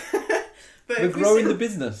 But We're if we growing say- the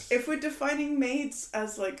business. If we're defining maids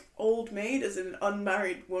as like old maid, as an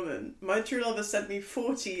unmarried woman, my true love has sent me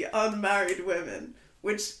 40 unmarried women,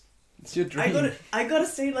 which It's your dream. I gotta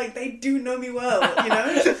say, like, they do know me well,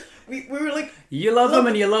 we were like, You love them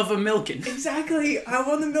and you love them milking. exactly, I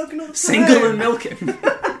want them milking all the time. Single and milking.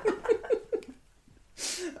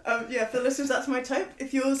 Yeah, for listeners, that's my type.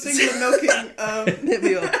 If you're single and milking, Hit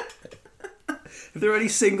me up. If there are any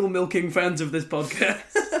single milking fans of this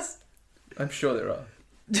podcast. I'm sure there are.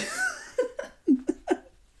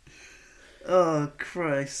 Oh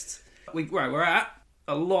Christ! We're at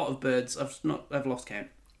a lot of birds. I've lost count.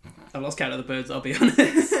 I've lost count of the birds. I'll be honest.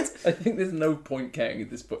 I think there's no point counting at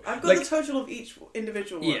this point. I've got the total of each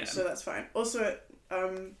individual one, Yeah. so that's fine. Also,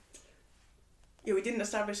 we didn't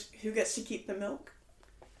establish who gets to keep the milk.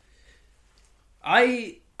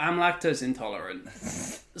 I am lactose intolerant,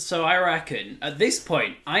 so I reckon at this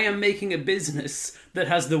point I am making a business that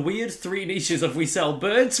has the weird 3 niches of we sell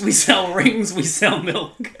birds, we sell rings, we sell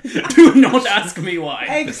milk. Do not ask me why.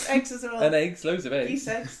 Eggs as well. And eggs, loads of eggs. Geese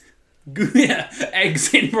eggs. Yeah,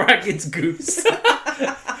 eggs in brackets goose.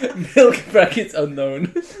 Milk brackets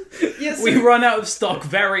unknown. Yes, We run out of stock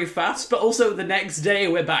very fast, but also the next day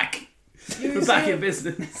we're back. We're back in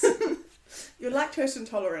business. You're lactose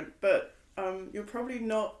intolerant, but you're probably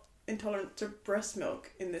not intolerant to breast milk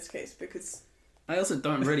in this case, because I also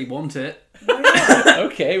don't really want it. why not?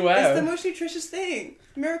 Okay, It's the wow. most nutritious thing.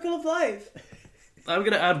 Miracle of life. I'm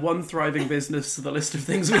going to add one thriving business to the list of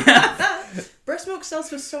things we have. Breast milk sells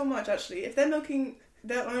for so much, actually. If they're milking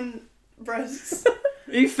their own breasts,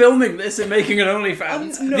 Are you filming this and making an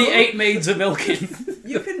OnlyFans? No. The 8 maids are milking.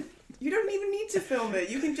 you don't even need to film it.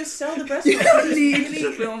 You can just sell the breast You milk. don't It's need really-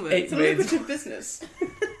 to film it. It's a lucrative business.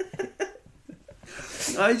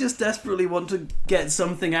 I just desperately want to get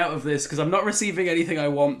something out of this because I'm not receiving anything I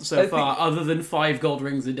want so I far other than 5 gold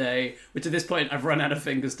rings a day, which at this point I've run out of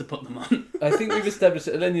fingers to put them on. I think we've established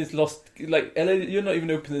that Elenia's lost. Like, Elenia, you're not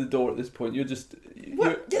even opening the door at this point. You're just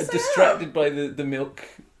What? Yes, I distracted by the milk.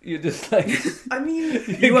 You're just like I mean,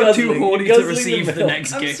 You are too guzzling- horny you're to guzzling receive the milk.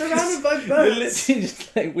 next I'm gift. surrounded by You're birds. literally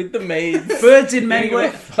just like with the maids. Birds in many You're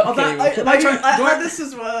ways. like, Oh, that, okay, am I trying, I do I- had this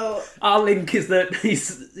as well. Our link is that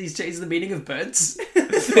he's changed the meaning of birds.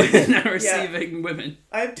 We're now receiving women.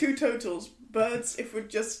 I have 2 totals. Birds, if we're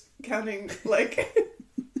just counting, like,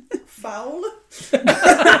 fowl.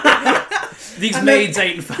 These And maids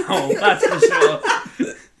ain't foul, that's for sure.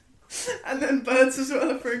 And then birds as well,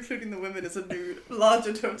 if we're including the women as a new,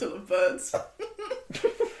 larger total of birds.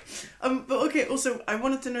 But okay, also, I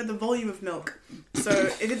wanted to know the volume of milk. So,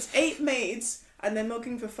 if it's 8 maids, and they're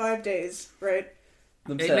milking for 5 days, right?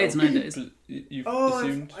 Themselves. 8 maids, 9 days. You've Oh,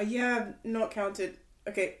 assumed. yeah, not counted.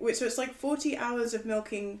 Okay, wait, so it's like 40 hours of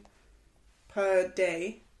milking per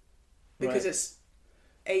day. because Right. it's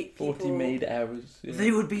 8 people. 40 maid hours. Yeah.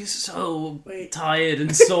 They would be so Wait. tired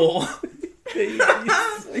and sore.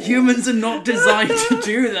 Humans are not designed to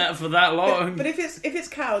do that for that long. But if it's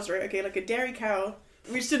cows, right? Okay, like a dairy cow.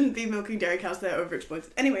 We shouldn't be milking dairy cows. They're overexploited.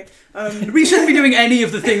 Anyway, We shouldn't be doing any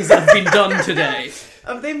of the things that have been done today.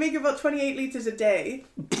 they make about 28 litres a day.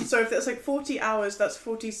 So if that's like 40 hours, that's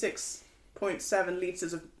 46.7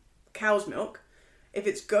 litres of cow's milk. If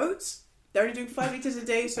it's goats, they're only doing 5 litres a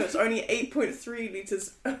day, so it's only 8.3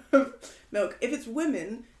 litres of milk. If it's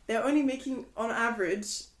women, they're only making, on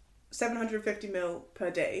average, 750 mil per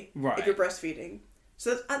day Right. if you're breastfeeding.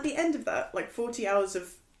 So that's, at the end of that, like 40 hours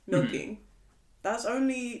of milking, that's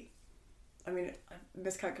only... I mean, I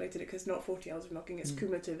miscalculated it because not 40 hours of milking, it's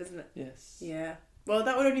cumulative, isn't it? Yes. Yeah. Well,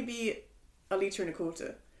 that would only be a litre and a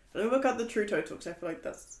quarter. Let me work out the true total because I feel like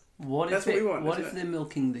that's... What we want, What isn't if it? they're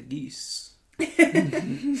milking the geese?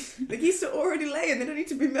 The geese are already laying, they don't need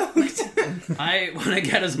to be milked. I want to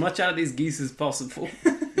get as much out of these geese as possible.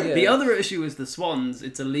 Yeah. The other issue is the swans.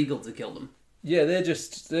 It's illegal to kill them. Yeah, they're We off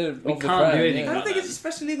the can't do crown, anything. I yeah. don't think it's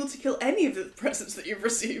especially legal to kill any of the presents that you've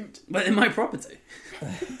received. But in my property.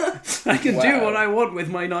 I can do Wow. what I want with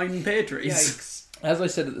my 9 pear trees. Yikes. As I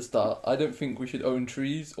said at the start, I don't think we should own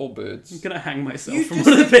trees or I'm birds. going to hang myself You from just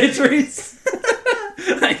one of the said- pear trees.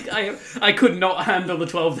 I could not handle the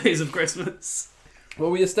 12 days of Christmas. Well,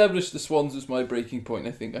 we established the swans as my breaking point.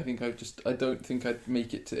 I don't think I'd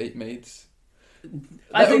make it to 8 maids.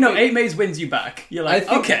 I think, no, okay. 8 Mays wins you back. You're like, I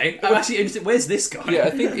think- okay, I'm actually interested. Where's this guy? Yeah, I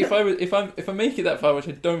think if I make it that far, which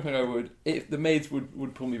I don't think I would, if the maids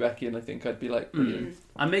would pull me back in, I think I'd be like, brilliant.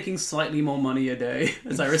 I'm making slightly more money a day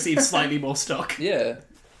as I receive slightly more stock. Yeah,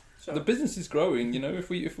 So, the business is growing. You know, if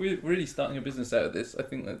we're really starting a business out of this, I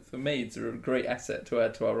think that the maids are a great asset to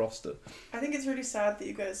add to our roster. I think it's really sad that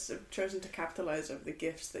you guys have chosen to capitalise over the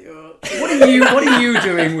gifts that you're... What are you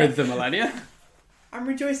doing with them, Melania? I'm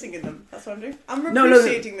rejoicing in them, that's what I'm doing. I'm No,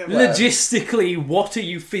 appreciating them. Well- Logistically, what are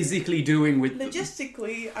you physically doing with them?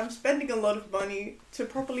 Logistically, I'm spending a lot of money to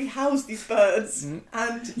properly house these birds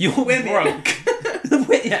and You're women.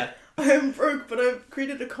 broke. Yeah. I'm broke, but I've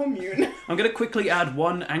created a commune. I'm going to quickly add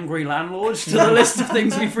one angry landlord to the list of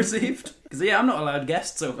things we've received. Because, yeah, I'm not allowed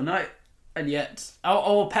guests overnight. And yet...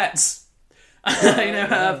 or pets. I now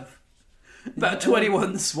have about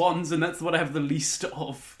 21 swans, and that's what I have the least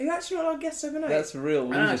of. Are you actually not allowed guests overnight? That's real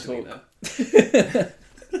loser Actually, talk. no.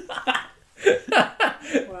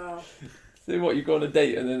 Wow. So what, you go on a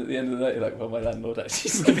date and then at the end of the night you're like, well, my landlord actually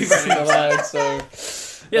is going to be very allowed, so...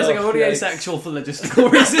 Yes, like I'm only yikes. asexual for logistical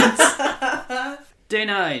reasons. Day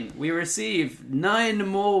 9, we receive 9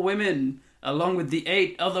 more women, along with the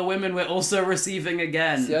 8 other women we're also receiving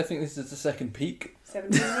again. See, I think this is the second peak.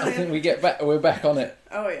 17 I million? think we're back on it.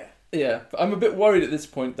 Oh, yeah. Yeah, but I'm a bit worried at this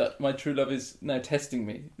point that my true love is now testing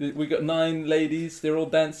me. We got 9 ladies, they're all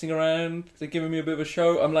dancing around, they're giving me a bit of a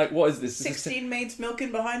show. I'm like, what is this? This is 16 maids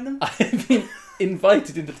milking behind them. I've been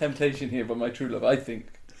invited into temptation here by my true love, I think.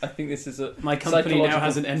 I think this is a... My company now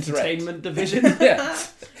has an psychological entertainment division. Yeah.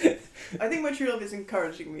 I think my true love is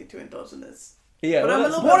encouraging me to indulge in this. Yeah, But well, I'm a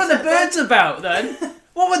that's- little What are the upset birds about then?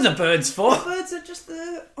 What were the birds for? Birds are just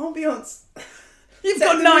the ambiance. You've Set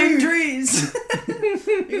got the 9 mood. trees.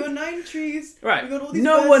 We got 9 trees. Right. We got all these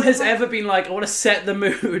No birds one in has the- ever been like, I want to set the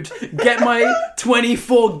mood. Get my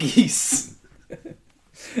 24 geese.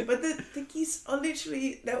 But the geese are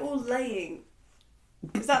literally, they're all laying.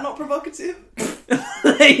 Is that not provocative?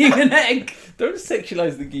 Laying an egg. Don't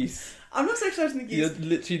sexualise the geese. I'm not sexualising the You're geese.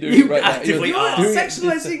 literally doing You it right actively now. are. You're doing it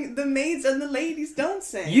sexualising the maids and the ladies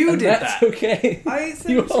dancing. You and did that's that. okay. I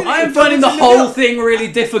said You I'm just gonna I am indulge finding the in whole guilt. thing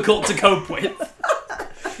really difficult to cope with.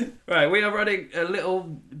 Right, we are running a little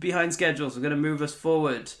behind schedule, so we're going to move us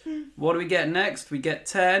forward. What do we get next? We get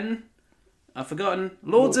 10. I've forgotten.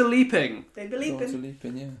 Lords are leaping. They believe Dogs are in.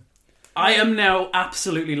 leaping, yeah. I am now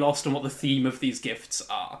absolutely lost on what the theme of these gifts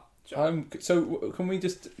are. So can we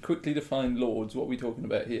just quickly define lords? What are we talking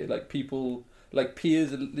about here? Like people, like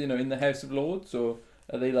peers, you know, in the House of Lords, or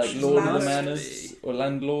are they like Just lord of the landlords. manors or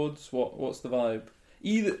landlords? What's the vibe?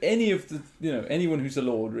 Either any of the, you know, anyone who's a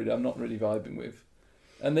lord, really, I'm not really vibing with.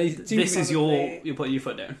 And they seem This to be, is you're putting your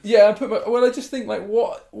foot down. yeah. I just think like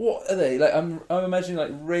what are they like? I'm imagining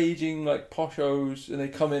like raging like poshos, and they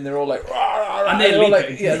come in, they're all like, rah, rah, rah, And they're all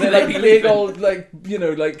leaping. like, yeah, they're They're like big leaping. old like, you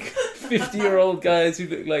know, like 50-year-old guys who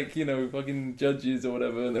look like, you know, fucking judges or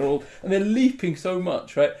whatever, and they're leaping so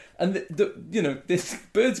much, right? And the you know, this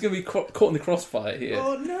bird's gonna be caught in the crossfire here.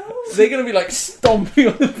 Oh no! They're gonna be like stomping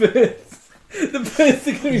on the birds. The birds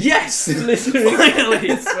are going to be Yes! littering Finally!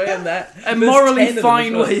 this way and that. A There's morally 10 of them fine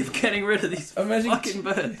as well. way of getting rid of these Imagine fucking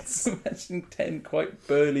birds. Imagine 10 quite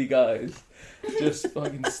burly guys just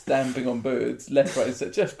fucking stamping on birds left, right, and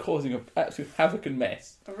centre, just causing an absolute havoc and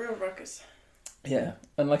mess. A real ruckus. Yeah,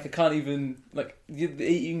 and like I can't even they're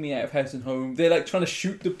eating me out of house and home. They're like trying to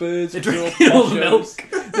shoot the birds. They're with your drinking all the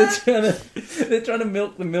pochos. They're trying to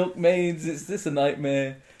milk the milkmaids. It's just a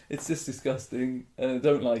nightmare. It's just disgusting, and I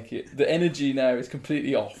don't like it. The energy now is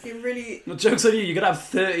completely off. You really. Well, joke's on you, you're going to have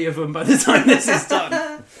 30 of them by the time this is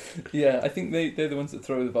done. Yeah, I think they're the ones that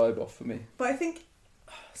throw the vibe off for me. But I think.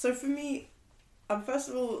 So for me, I'm first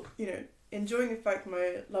of all, enjoying the fact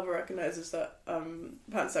my lover recognises that I'm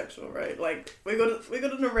pansexual, right? Like we got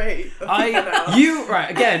an array of people now. Right,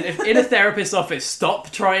 again, if in a therapist's office,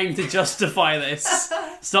 stop trying to justify this.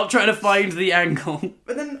 Stop trying to find the angle.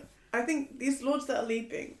 But then I think these lords that are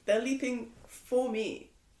leaping, they're leaping for me,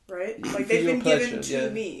 right? Like For they've your been pleasure, given to yeah.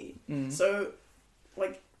 me. Mm. So,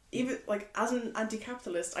 like even like as an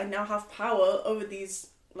anti-capitalist, I now have power over these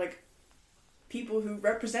like people who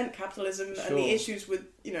represent capitalism and Sure. the issues with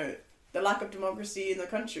the lack of democracy in the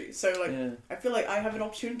country. So like Yeah. I feel like I have an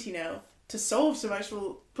opportunity now to solve some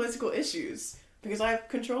actual political issues because I have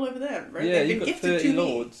control over them, right? Yeah, They've you've been got gifted 30 to me.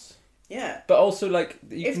 lords. Yeah. But also, like,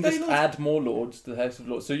 you If can they just lords- add more lords to the House of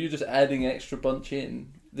Lords. So you're just adding an extra bunch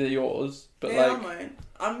in. They're yours. But, They like, are mine.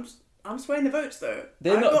 I'm swaying the votes though.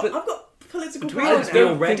 They're I've not- got, but- I've got political Between power us, now. we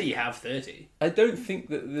don't already have 30. I don't think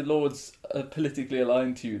that the lords are politically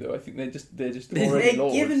aligned to you, though. I think they're just They're already They're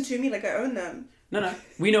lords. given to me like I own them. No.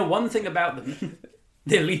 We know one thing about them.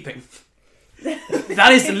 They're leaping.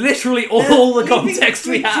 That is literally all the Leaping context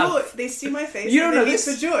we for have. joy. They see my face You and don't they know leap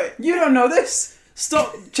this? for joy. You don't know this.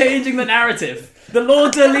 Stop changing the narrative. The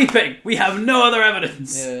lords are leaping. We have no other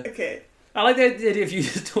evidence. Yeah. Okay. I like the idea if you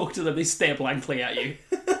just talk to them, they stare blankly at you.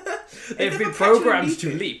 They've They're been perpetually programmed to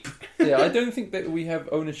leaping. leap. Yeah, I don't think that we have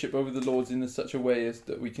ownership over the lords in such a way as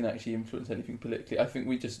that we can actually influence anything politically. I think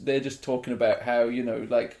they're just talking about how,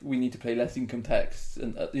 like, we need to pay less income tax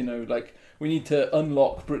and, like, we need to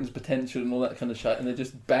unlock Britain's potential and all that kind of shit, and they're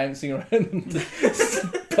just bouncing around and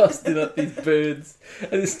busting up these birds.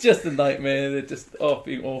 And it's just a nightmare. They're just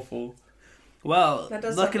being awful. Well, That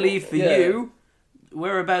does luckily sound for awful. Yeah. you,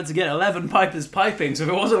 we're about to get 11 pipers piping, so if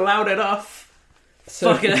it wasn't loud enough,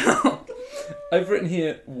 So fucking hell. I've written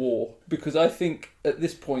here war because I think at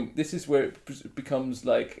this point this is where it becomes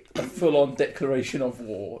like a full-on declaration of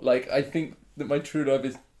war. Like, I think that my true love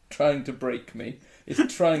is trying to break me.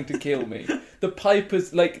 It's trying to kill me. The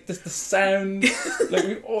pipers, like, just the sound. Like,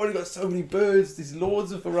 we've already got so many birds. These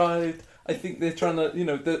lords have arrived. I think they're trying to,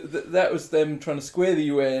 that was them trying to square the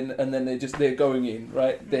UN, and then they're going in,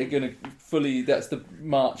 right? They're going to fully. That's the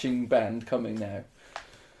marching band coming now.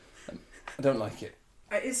 I don't like it.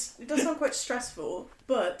 It does sound quite stressful,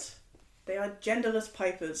 but they are genderless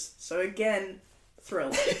pipers. So again,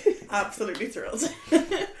 thrilled. Absolutely thrilled.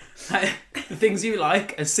 The things you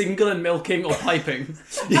like are single and milking or piping.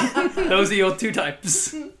 Those are your two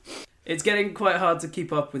types. It's getting quite hard to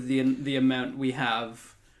keep up with the amount we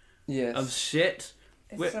have Yes. of shit.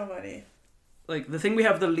 We're- It's so funny. Like, the thing we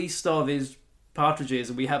have the least of is partridges,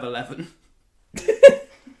 and we have 11.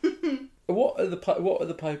 What are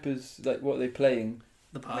the pipers like? What are they playing?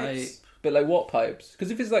 The pipe. Pipes. But like what pipes? Because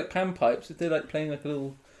if it's like pan pipes, if they're like playing like a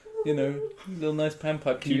little, little nice pan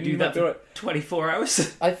pipe Can you tune, do might that be for alright. 24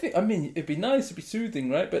 hours? I mean, it'd be nice, it'd be soothing,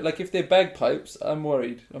 right? But like if they're bagpipes, I'm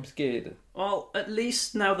worried. I'm scared. Well, at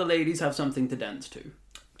least now the ladies have something to dance to.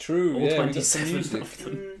 True, All yeah, we got some 27 music. of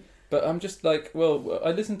them. But I'm just like, well,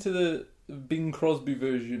 I listened to the Bing Crosby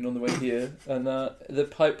version on the way here, and the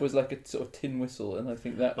pipe was like a sort of tin whistle, and I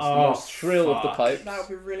think that was the Oh, most shrill of the fuck. pipes. That would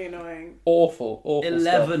be really annoying. Awful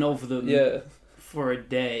 11 of them Stuff. for a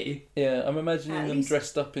day. Yeah, I'm imagining At them least-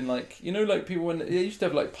 dressed up in like, like people when they used to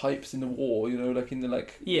have like pipes in the war, like in the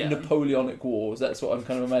Yeah. Napoleonic wars. That's what I'm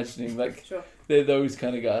kind of imagining. Like Sure. they're those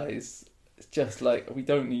kind of guys. It's just like we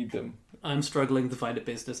don't need them. I'm struggling to find a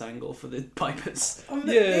business angle for the pipers. Yeah.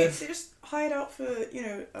 They just hired out for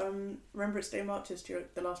Remembrance Day marches during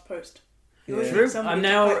the last post. You Yeah. always True. need somebody I'm to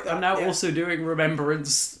now pipe that, I'm now yeah. also doing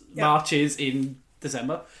remembrance Yeah. marches in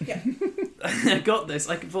December. Yeah. I got this.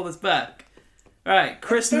 I can pull this back. Right,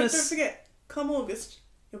 Christmas Don't forget, come August,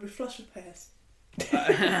 you'll be flush with pears.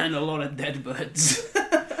 and a lot of dead birds.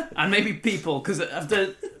 And maybe people, because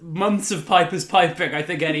after months of pipers piping, I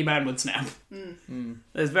think any man would snap.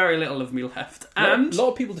 There's very little of me left. And a lot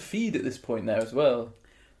of people to feed at this point now as well.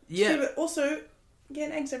 yeah, But also,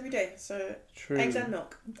 getting eggs every day, so True. eggs and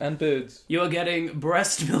milk. And birds. You are getting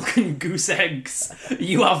breast milk and goose eggs.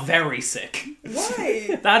 You are very sick.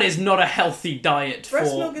 Why? That is not a healthy diet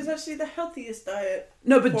Breast for... milk is actually the healthiest diet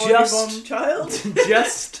No, but for a just... newborn child.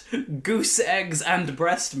 just goose eggs and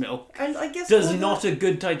breast milk And I guess does all not that- a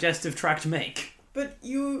good digestive tract make. But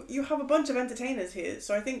you have a bunch of entertainers here,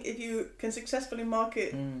 so I think if you can successfully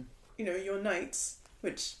market, your nights,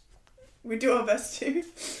 which we do our best to,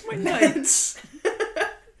 My nights.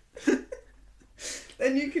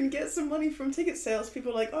 then you can get some money from ticket sales.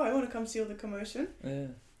 People are like, oh, I want to come see all the commotion. Yeah.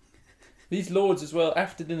 These lords as well,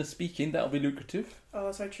 after dinner speaking, that'll be lucrative.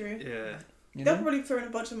 Oh, so true. Yeah. You They'll know? probably throw in a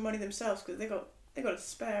bunch of money themselves because they got a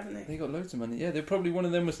spare, haven't they? They got loads of money. Yeah, they're probably one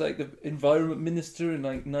of them was like the environment minister in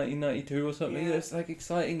like 1992 or something. Yeah. Yeah, it's like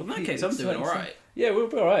exciting. Well, in that case, I'm doing exciting alright. stuff. Yeah, we'll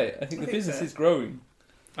be alright. I think I the think business so. is growing.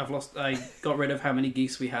 I got rid of how many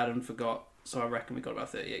geese we had and forgot, so I reckon we got about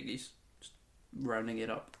 38 geese. Just rounding it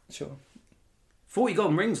up. Sure. 40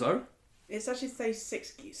 golden rings, though. It's actually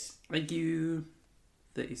 36 geese. Thank you.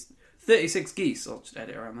 36 geese. I'll just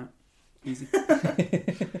edit around that. Easy.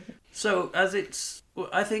 So,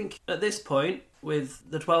 I think at this point, with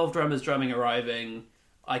the 12 drummers drumming arriving,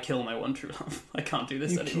 I kill my one true love. I can't do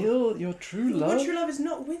this You anymore. kill your true love? One true love is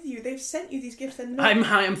not with you. They've sent you these gifts. They're not.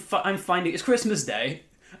 I'm finding it's Christmas Day.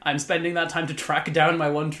 I'm spending that time to track down my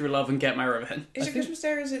one true love and get my revenge. Is I it think- Christmas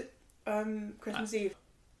Day or is it Christmas Eve?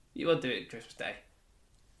 You will do it Christmas Day.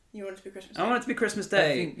 You want it to be Christmas Day? I want it to be Christmas I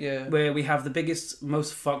Day, think, yeah. where we have the biggest,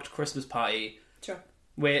 most fucked Christmas party, Sure.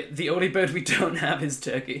 where the only bird we don't have is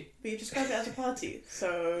turkey. But you described it as a party,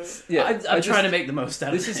 so... Yeah, I'm trying to make the most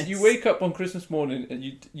out This of is it. you wake up on Christmas morning and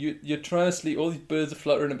you're trying to sleep. All these birds are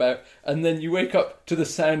fluttering about, and then you wake up to the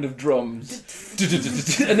sound of drums,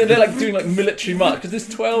 and then they're like doing like military march because there's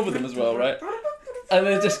 12 of them as well, right? And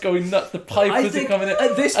they're just going nuts. The pipers I think are coming in.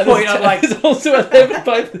 at this And point there's- I'm like, there's also 11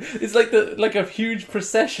 pipers. It's like a huge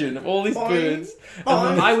procession of all these Boing. birds.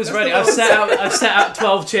 Boing. I was That's ready. the I've set out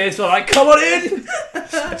 12 chairs. So I'm like, come on in,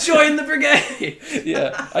 join the brigade.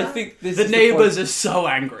 Yeah, I think this The is neighbours are so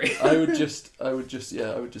angry. I would just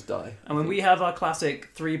die. And when we have our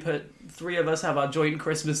classic three of us have our joint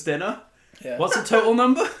Christmas dinner, Yeah. what's the total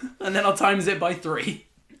number? And then I'll times it by 3.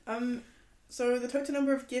 So the total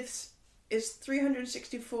number of gifts is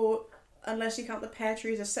 364, unless you count the pear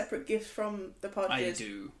trees as separate gifts from the partridges. I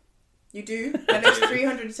do. You do? Then it's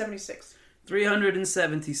 376.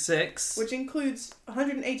 376. Which includes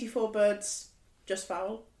 184 birds, just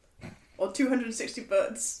fowl, or 260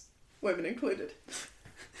 birds, women included.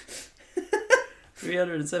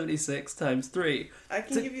 376 times 3. I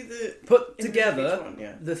can give you the... Put individual together, each one,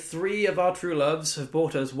 yeah. the 3 of our true loves have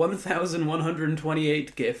bought us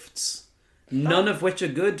 1,128 gifts. None of which are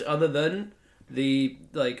good other than the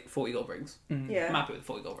 40 gold rings. Yeah. Map it with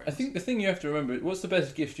 40 gold rings. I think the thing you have to remember: what's the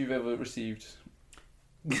best gift you've ever received?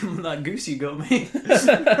 That goose you got me.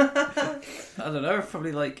 I don't know,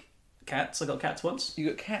 probably cats. I got cats once. You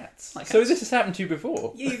got cats. Like So cats. this has happened to you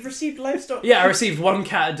before. Yeah, you've received livestock. Yeah, I received 1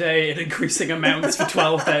 cat a day in increasing amounts for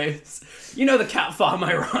 12 days. You know the cat farm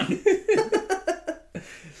I run.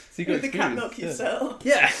 So you got With the cat experience, milk you yeah. sell.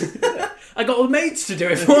 Yeah. I got old maids to do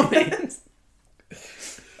it for me.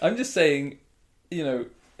 I'm just saying,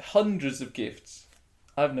 hundreds of gifts.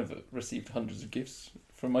 I've never received hundreds of gifts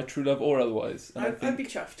from my true love or otherwise. And I I'd think, be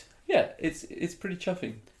chuffed. yeah, it's pretty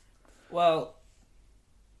chuffing. Well,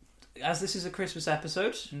 as this is a Christmas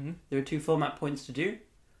episode, Mm-hmm. there are 2 format points to do.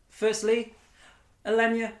 Firstly,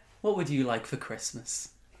 Elenia, what would you like for Christmas?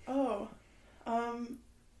 Oh.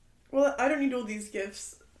 Well, I don't need all these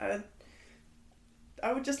gifts. I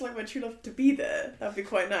would just like my true love to be there. That'd be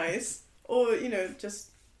quite nice. Or, just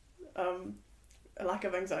a lack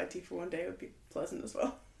of anxiety for one day would be pleasant as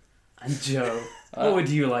well. And Joe, what would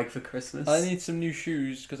you like for Christmas? I need some new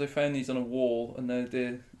shoes because I found these on a wall and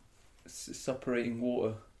they're separating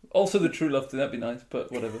water. Also, the true love thing, that'd be nice,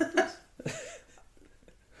 but whatever.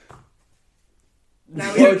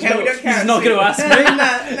 Now Well, do you know we what? don't care. He's not going to ask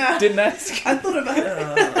me. Nah. Didn't ask. I thought about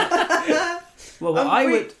it. Well, what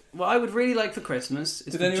wait. I would really like for Christmas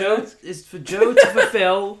is Did for anyone Joe to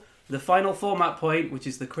fulfill the final format point, which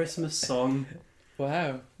is the Christmas song.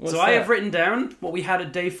 Wow. What's So that? I have written down what we had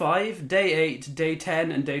at day 5, day 8, day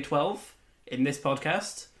 10, and day 12 in this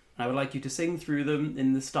podcast. And I would like you to sing through them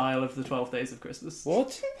in the style of the 12 days of Christmas.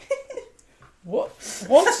 What? What?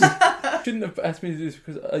 Shouldn't have asked me to do this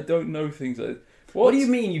because I don't know things like this. What do you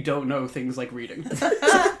mean you don't know things like reading?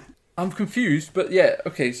 I'm confused, but yeah,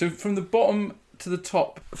 okay, so from the bottom to the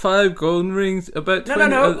top, 5 golden rings, about 20...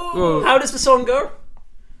 No. How does the song go?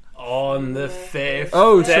 On the 5th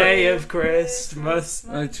Oh, day of Christmas.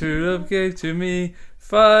 My true love gave to me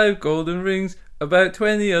 5 golden rings, about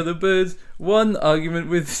 20 other birds, 1 argument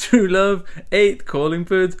with true love, 8 calling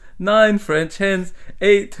birds, 9 French hens,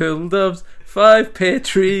 8 turtle doves, 5 pear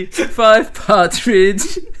tree, 5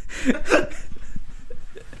 partridge.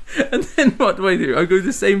 And then what do? I go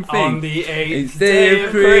the same thing. On the 8th day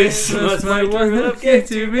of Christmas, my one love gave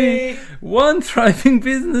to me 1 thriving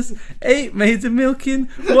business, 8 maids of milking,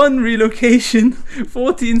 1 relocation,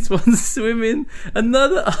 14 swans swimming,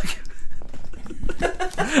 another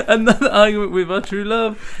argument with our true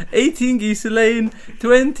love, 18 geese laying,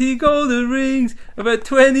 20 golden rings, about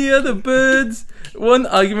 20 other birds, 1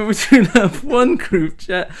 argument with true love, 1 group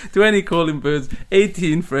chat, 20 calling birds,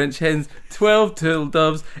 18 French hens, 12 turtle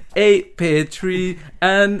doves, 8 pear tree,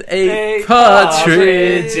 and 8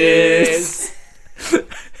 partridges.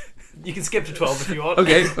 You can skip to 12 if you want.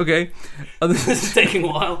 Okay. This is taking a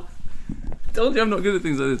while. Told you I'm not good at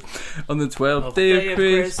things like this. On the 12th day of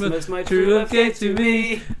Christmas, my true love gave to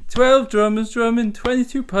me 12 drummers drumming,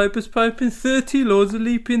 22 pipers piping, 30 lords a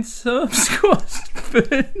leaping, some squashed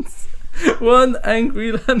birds, 1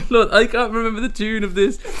 angry landlord. I can't remember the tune of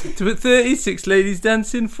this. 36 ladies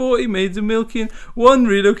dancing, 40 maids a milking, 1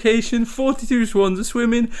 relocation, 42 swans a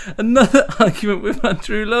swimming, another argument with my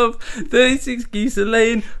true love, 36 geese a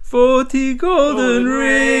laying, 40 golden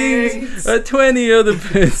rings, 20 other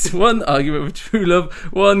birds, 1 argument with true love,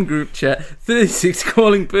 1 group chat, 36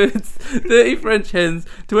 calling birds, 30 French hens,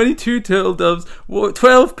 22 turtle doves,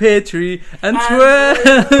 12 pear tree, and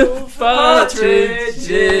 12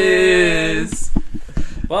 partridges.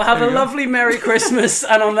 Well, have There a you go. lovely Merry Christmas.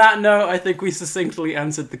 And on that note, I think we succinctly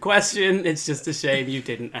answered the question. It's just a shame you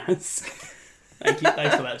didn't ask. Thanks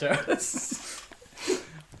for that, Joe.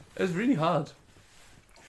 It was really hard.